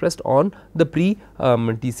is expressed on the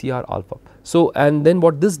TCR alpha. So, and then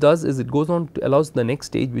what this does is it goes on to allows the next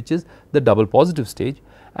stage, which is the double positive stage,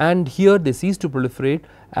 and here they cease to proliferate,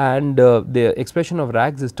 and the expression of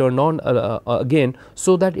RAGs is turned on again,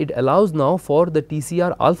 so that it allows now for the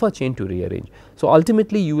TCR alpha chain to rearrange. So,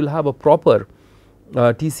 ultimately you will have a proper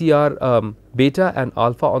TCR beta and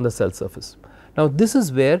alpha on the cell surface. Now, this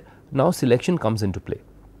is where now selection comes into play,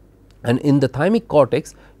 and in the thymic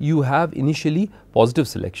cortex you have initially positive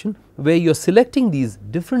selection, where you are selecting these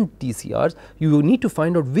different TCRs. You need to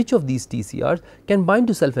find out which of these TCRs can bind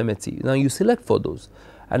to self MHC. Now, you select for those,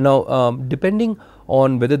 and now depending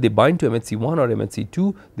on whether they bind to MHC1 or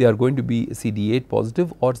MHC2, they are going to be CD8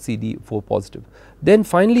 positive or CD4 positive. Then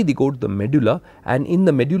finally, they go to the medulla, and in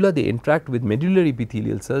the medulla they interact with medullary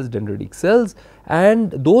epithelial cells, dendritic cells,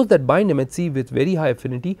 and those that bind MHC with very high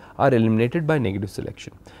affinity are eliminated by negative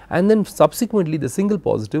selection. And then subsequently the single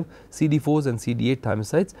positive CD4s and CD8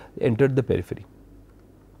 thymocytes entered the periphery.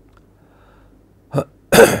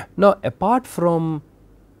 Now, apart from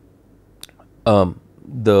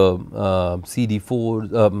the CD4,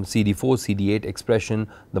 CD8 expression,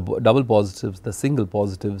 the double positives, the single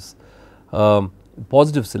positives,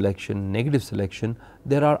 positive selection, negative selection,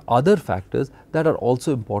 there are other factors that are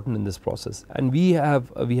also important in this process, and we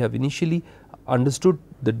have initially understood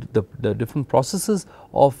the different processes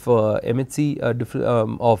of MHC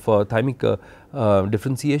of thymic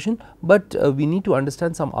differentiation, but we need to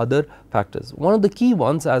understand some other factors. One of the key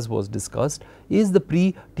ones, as was discussed, is the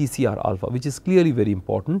pre-TCR alpha, which is clearly very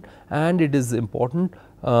important, and it is important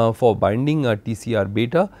for binding TCR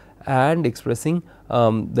beta and expressing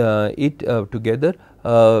it together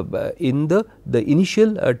in the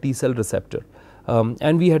initial T cell receptor,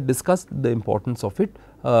 and we had discussed the importance of it.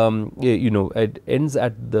 It ends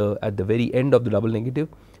at the very end of the double negative.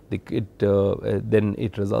 Then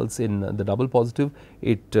it results in the double positive.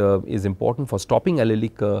 It is important for stopping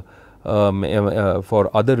allelic for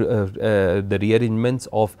other the rearrangements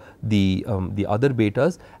of the other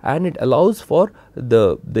betas, and it allows for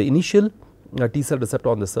the initial T cell receptor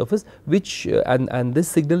on the surface, which and this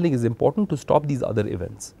signaling is important to stop these other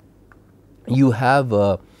events. You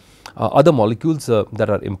have other molecules that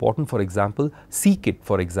are important. For example, c-Kit,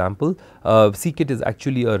 for example, c-Kit is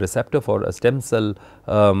actually a receptor for a stem cell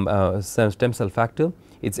factor.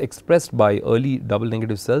 It is expressed by early double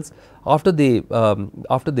negative cells. After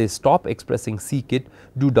they stop expressing c-Kit,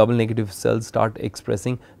 do double negative cells start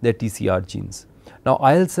expressing their TCR genes. Now,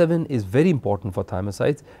 IL-7 is very important for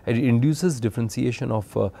thymocytes, and it induces differentiation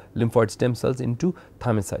of lymphoid stem cells into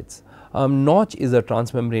thymocytes. Notch is a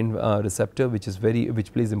transmembrane receptor which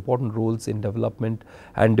plays important roles in development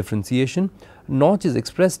and differentiation. Notch is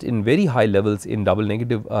expressed in very high levels in double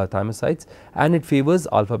negative thymocytes, and it favors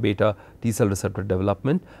alpha beta T cell receptor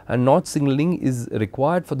development, and Notch signaling is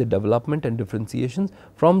required for the development and differentiation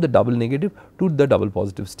from the double negative to the double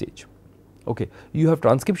positive stage. Okay. You have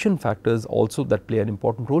transcription factors also that play an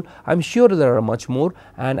important role. I am sure there are much more,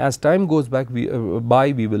 and as time goes back we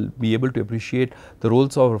will be able to appreciate the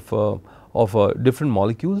roles of different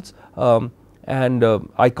molecules.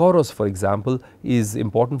 Ichorus, for example, is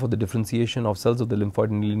important for the differentiation of cells of the lymphoid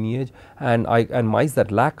lineage, and mice that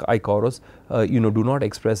lack Ichorus do not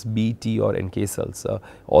express B, T or NK cells,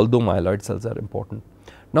 although myeloid cells are important.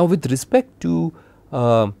 Now, with respect to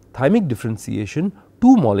thymic differentiation,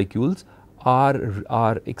 two molecules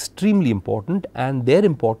are extremely important, and their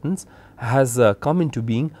importance has come into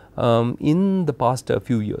being in the past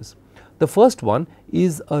few years. The first one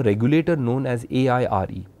is a regulator known as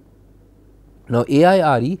AIRE. Now,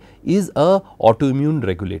 AIRE is a autoimmune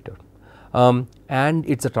regulator, and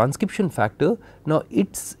it is a transcription factor. Now,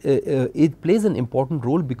 it plays an important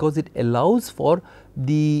role because it allows for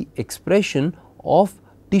the expression of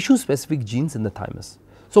tissue specific genes in the thymus.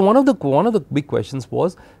 So, one of the big questions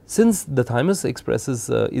was, since the thymus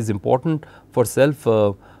is important for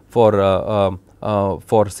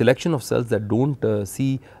for selection of cells that do not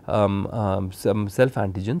see some self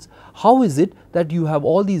antigens, how is it that you have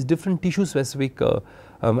all these different tissue specific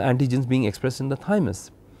antigens being expressed in the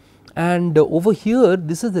thymus? And over here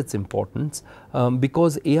this is its importance,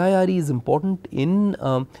 because AIRE is important in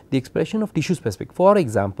the expression of tissue specific. For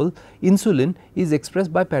example, insulin is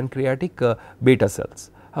expressed by pancreatic beta cells.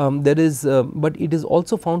 But it is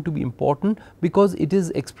also found to be important because it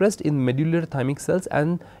is expressed in medullary thymic cells,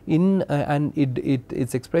 and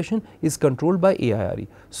its expression is controlled by AIRE.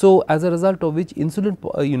 So, as a result of which insulin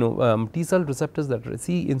T cell receptors that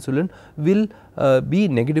see insulin will be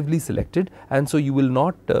negatively selected, and so you will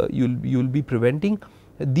not you will be preventing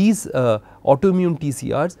these autoimmune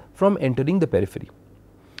TCRs from entering the periphery.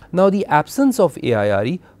 Now, the absence of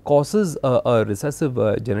AIRE causes a recessive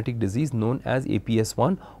genetic disease known as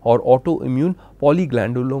APS1 or autoimmune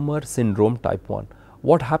polyglandular syndrome type 1.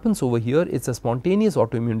 What happens over here is a spontaneous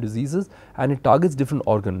autoimmune diseases, and it targets different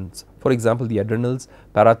organs, for example, the adrenals,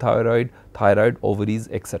 parathyroid, thyroid, ovaries,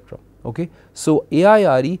 etc. Okay. So,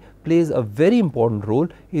 AIRE plays a very important role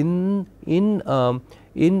in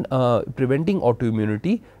preventing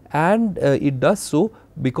autoimmunity, and it does so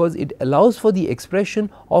because it allows for the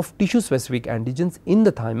expression of tissue specific antigens in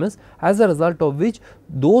the thymus, as a result of which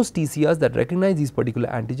those TCRs that recognize these particular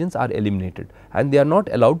antigens are eliminated, and they are not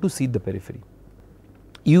allowed to seed the periphery.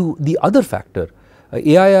 The other factor,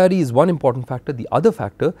 AIRE is one important factor, the other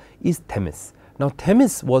factor is Themis. Now,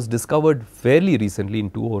 Themis was discovered fairly recently in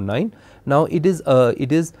 2009. Now,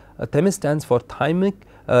 Themis stands for thymic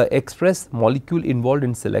express molecule involved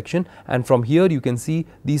in selection, and from here you can see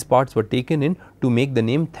these parts were taken in to make the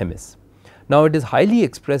name Themis. Now, it is highly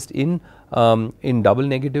expressed in double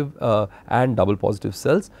negative and double positive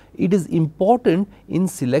cells. It is important in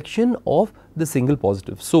selection of the single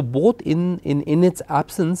positive. So, both in its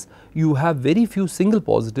absence you have very few single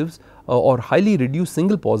positives or highly reduced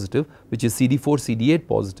single positive, which is CD4, CD8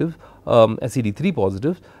 positive, CD3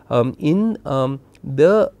 positive in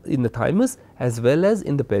the thymus as well as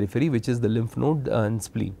in the periphery, which is the lymph node and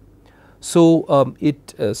spleen. So,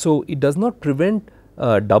 it does not prevent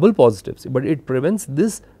double positives, but it prevents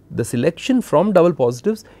the selection from double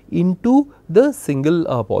positives into the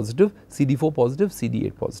single positive, CD4 positive,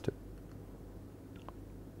 CD8 positive.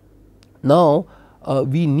 Now,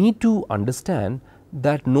 we need to understand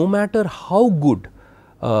that no matter how good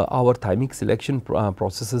our thymic selection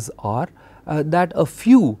processes are, that a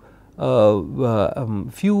few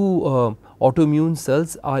autoimmune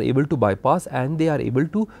cells are able to bypass, and they are able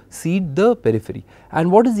to seed the periphery.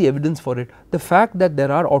 And what is the evidence for it? The fact that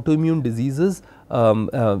there are autoimmune diseases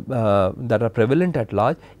that are prevalent at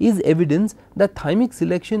large is evidence that thymic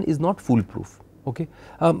selection is not foolproof. Okay.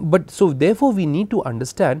 But so therefore, we need to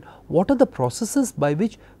understand what are the processes by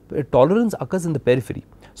which tolerance occurs in the periphery.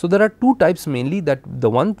 So, there are two types mainly, that the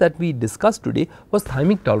one that we discussed today was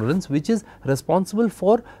thymic tolerance, which is responsible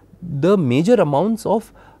for the major amounts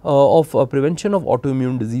of prevention of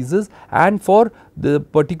autoimmune diseases and for the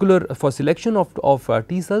particular selection of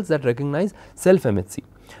T cells that recognize self MHC.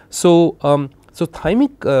 So,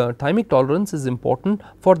 thymic tolerance is important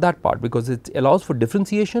for that part, because it allows for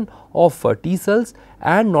differentiation of T cells,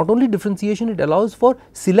 and not only differentiation, it allows for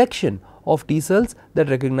selection of T cells that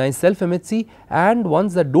recognize self MHC and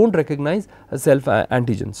ones that do not recognize self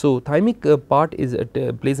antigen. So, thymic part is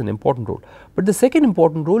plays an important role, but the second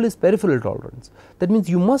important role is peripheral tolerance. That means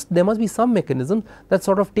there must be some mechanisms that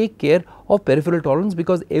sort of take care of peripheral tolerance,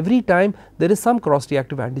 because every time there is some cross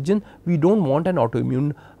reactive antigen we do not want an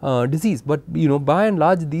autoimmune disease, but by and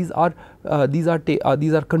large these are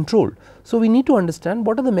controlled. So, we need to understand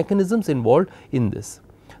what are the mechanisms involved in this.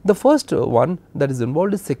 The first one that is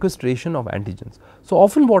involved is sequestration of antigens. So,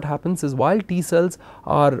 often what happens is while T cells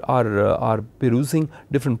are perusing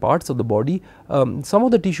different parts of the body, some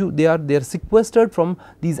of the tissue they are sequestered from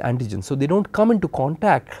these antigens. So, they do not come into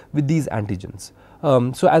contact with these antigens.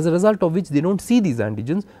 So, as a result of which they do not see these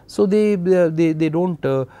antigens. So, they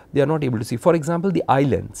are not able to see. For example, the eye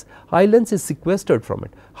lens is sequestered from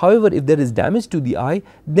it. However, if there is damage to the eye,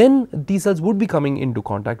 then T cells would be coming into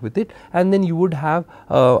contact with it, and then you would have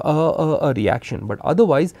a reaction, but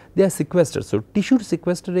otherwise they are sequestered. So, tissue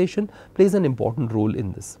sequestration plays an important role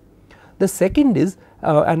in this. The second is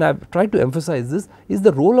and I have tried to emphasize this, is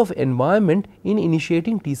the role of environment in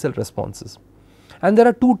initiating T cell responses. And there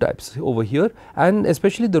are two types over here, and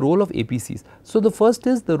especially the role of APCs. So, the first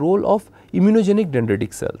is the role of immunogenic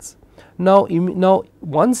dendritic cells. Now,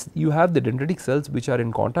 once you have the dendritic cells which are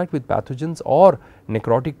in contact with pathogens or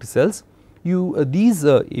necrotic cells, these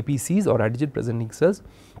APCs or antigen presenting cells,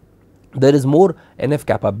 there is more NF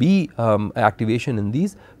kappa B activation in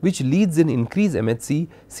these, which leads in increased MHC,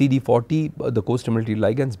 CD40, the co-stimulatory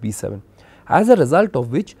ligands B7. As a result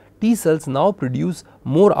of which T cells now produce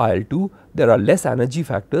more IL-2, there are less energy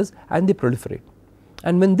factors and they proliferate.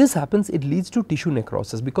 And when this happens, it leads to tissue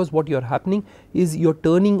necrosis, because what you are happening is you are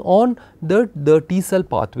turning on the T cell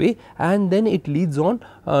pathway, and then it leads on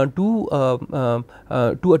to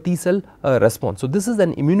a T cell response. So, this is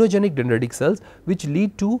an immunogenic dendritic cells which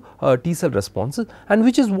lead to T cell responses, and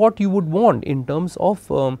which is what you would want in terms of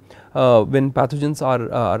when pathogens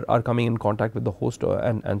are coming in contact with the host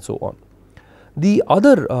and so on. The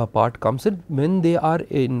other part comes in when they are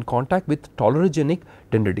in contact with tolerogenic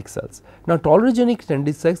dendritic cells. Now, tolerogenic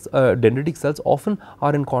dendritic cells often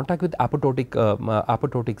are in contact with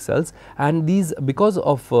apoptotic cells, and these, because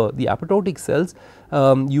of the apoptotic cells,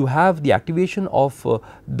 you have the activation of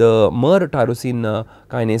the MER tyrosine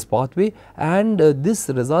kinase pathway, and this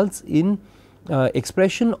results in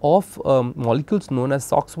expression of molecules known as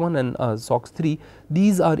SOX1 and SOX3.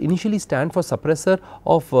 These are initially stand for suppressor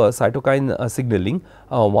of cytokine signaling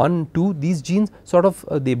 1, 2. These genes sort of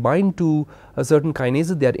they bind to certain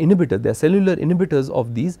kinases, they are inhibitors, they are cellular inhibitors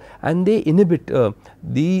of these, and they inhibit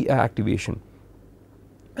the activation.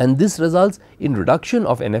 And this results in reduction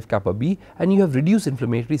of NF kappa B, and you have reduced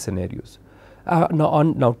inflammatory scenarios.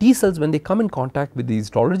 Now T cells, when they come in contact with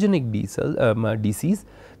these tolerogenic DCs,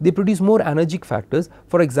 they produce more anergic factors,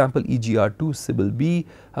 for example EGR2, CBL-B,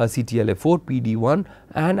 CTLA4, PD1,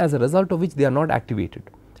 and as a result of which they are not activated,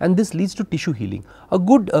 and this leads to tissue healing. A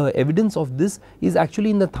good evidence of this is actually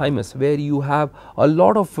in the thymus, where you have a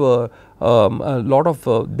lot of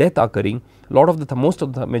death occurring. Most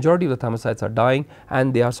of the majority of the thymocytes are dying,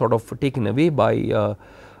 and they are sort of taken away by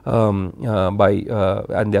and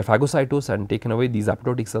they are phagocytosed and taken away. These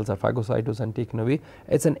apoptotic cells are phagocytosed and taken away.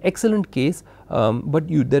 It is an excellent case, but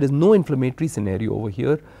there is no inflammatory scenario over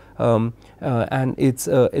here, and it's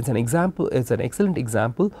an example. It's an excellent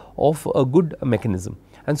example of a good mechanism,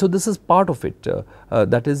 and so this is part of it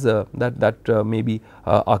that may be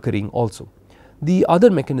occurring also. The other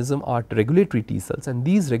mechanism are regulatory T cells, and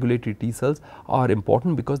these regulatory T cells are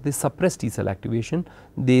important because they suppress T cell activation,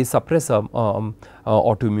 they suppress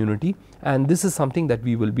autoimmunity, and this is something that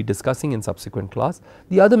we will be discussing in subsequent class.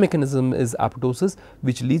 The other mechanism is apoptosis,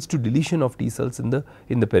 which leads to deletion of T cells in the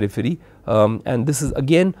periphery, and this is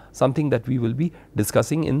again something that we will be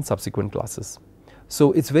discussing in subsequent classes.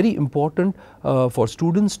 So, it is very important for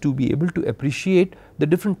students to be able to appreciate the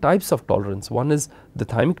different types of tolerance. One is the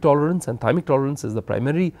thymic tolerance, and thymic tolerance is the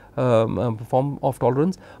primary form of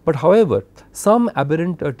tolerance, but however some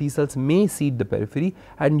aberrant T cells may seed the periphery,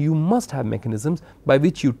 and you must have mechanisms by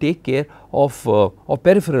which you take care of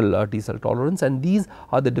peripheral T cell tolerance, and these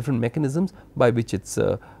are the different mechanisms by which it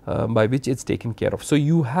is taken care of. So,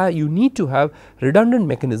 you need to have redundant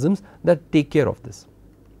mechanisms that take care of this.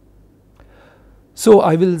 So,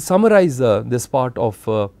 I will summarize this part of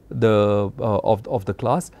the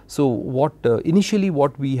class. So, initially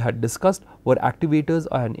what we had discussed were activators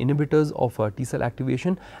and inhibitors of T cell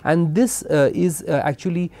activation, and this is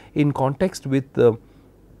actually in context with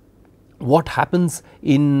what happens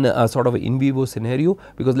in a sort of an in vivo scenario,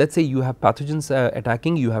 because let us say you have pathogens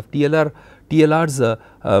attacking, you have TLR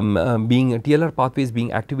pathways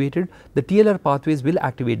being activated. The TLR pathways will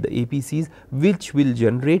activate the APCs, which will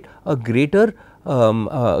generate a greater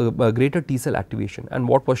T cell activation. And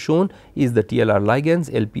what was shown is the TLR ligands,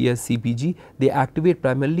 LPS, CPG, they activate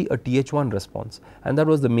primarily a Th1 response, and that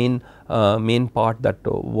was the main part that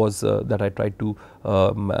that I tried to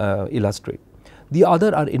illustrate. The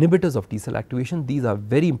other are inhibitors of T cell activation. These are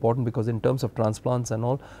very important because in terms of transplants and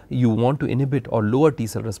all, you want to inhibit or lower T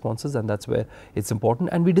cell responses, and that is where it is important.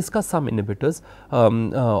 And we discuss some inhibitors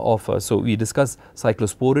so we discuss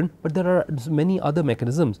cyclosporin, but there are many other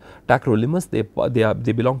mechanisms. Tacrolimus, they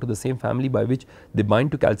belong to the same family by which they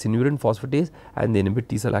bind to calcineurin phosphatase and they inhibit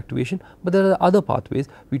T cell activation. But there are other pathways.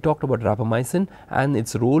 We talked about rapamycin and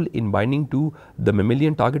its role in binding to the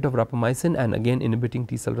mammalian target of rapamycin and again inhibiting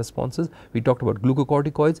T cell responses. We talked about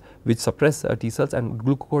glucocorticoids which suppress T cells, and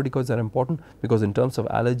glucocorticoids are important because in terms of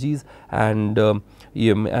allergies and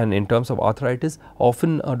in terms of arthritis,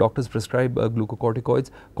 often doctors prescribe glucocorticoids,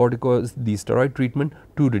 the steroid treatment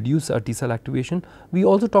to reduce T cell activation. We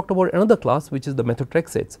also talked about another class which is the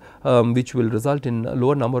methotrexates, which will result in a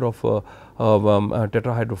lower number of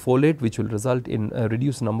tetrahydrofolate, which will result in a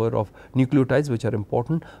reduced number of nucleotides which are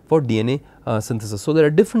important for DNA synthesis. So, there are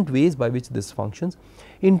different ways by which this functions.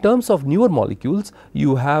 In terms of newer molecules,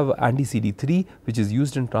 you have anti-CD3 which is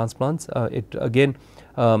used in transplants.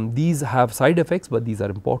 These have side effects, but these are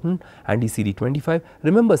important. Anti-CD25,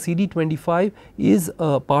 remember CD25 is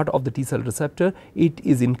a part of the T cell receptor. It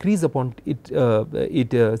is increased upon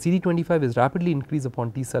CD25 is rapidly increased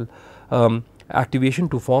upon T cell activation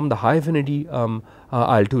to form the high affinity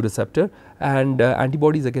IL-2 receptor, and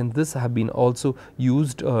antibodies against this have been also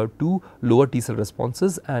used to lower T cell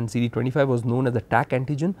responses, and CD25 was known as the TAC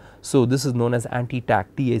antigen. So, this is known as anti-TAC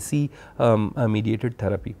mediated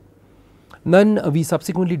therapy. Then we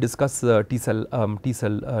subsequently discussed T cell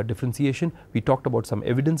differentiation. We talked about some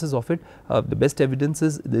evidences of it. The best evidence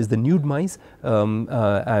is the nude mice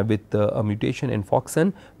with a mutation in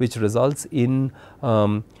FOXN, which results in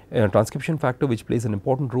a transcription factor which plays an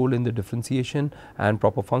important role in the differentiation and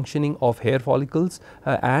proper functioning of hair follicles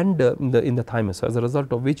and in the thymus. So, as a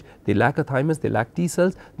result of which they lack a thymus, they lack T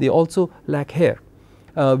cells, they also lack hair.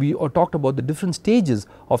 We talked about the different stages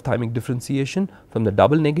of thymic differentiation, from the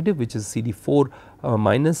double negative, which is CD4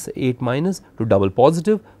 minus 8 minus, to double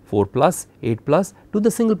positive 4 plus 8 plus, to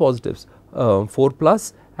the single positives 4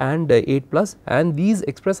 plus and 8 plus, and these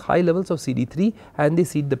express high levels of CD3 and they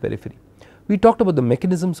seed the periphery. We talked about the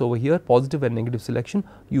mechanisms over here, positive and negative selection.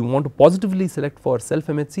 You want to positively select for self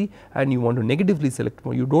MHC and you want to negatively select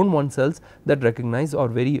for, you do not want cells that recognize or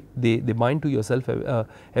they bind to your self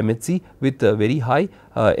MHC with very high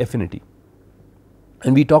affinity.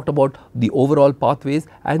 And we talked about the overall pathways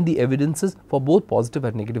and the evidences for both positive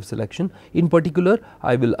and negative selection. In particular,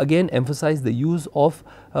 I will again emphasize the use of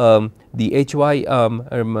the HY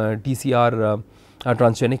TCR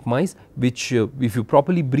transgenic mice, which if you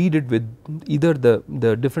properly breed it with either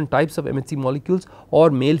the different types of MHC molecules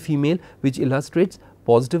or male female, which illustrates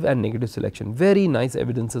positive and negative selection. Very nice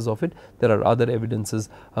evidences of it. There are other evidences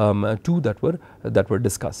too that were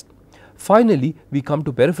discussed. Finally, we come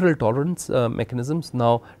to peripheral tolerance mechanisms.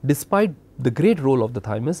 Now, despite the great role of the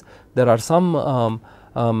thymus, there are some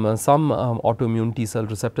autoimmune T cell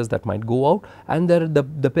receptors that might go out, and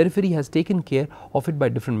the periphery has taken care of it by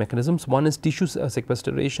different mechanisms. One is tissue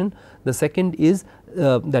sequestration, the second is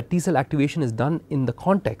that T cell activation is done in the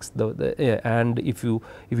context, and if you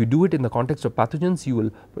do it in the context of pathogens, you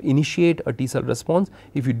will initiate a T cell response.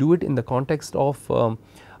 If you do it in the context of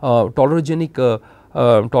tolerogenic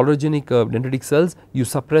dendritic cells, you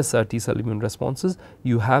suppress T cell immune responses.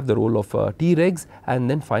 You have the role of Tregs, and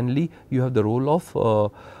then finally you have the role of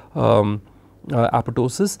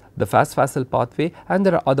apoptosis, the fast facile pathway, and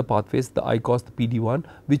there are other pathways, the ICOS, the PD1,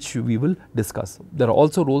 which we will discuss. There are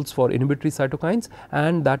also roles for inhibitory cytokines,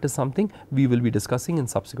 and that is something we will be discussing in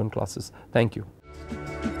subsequent classes. Thank you.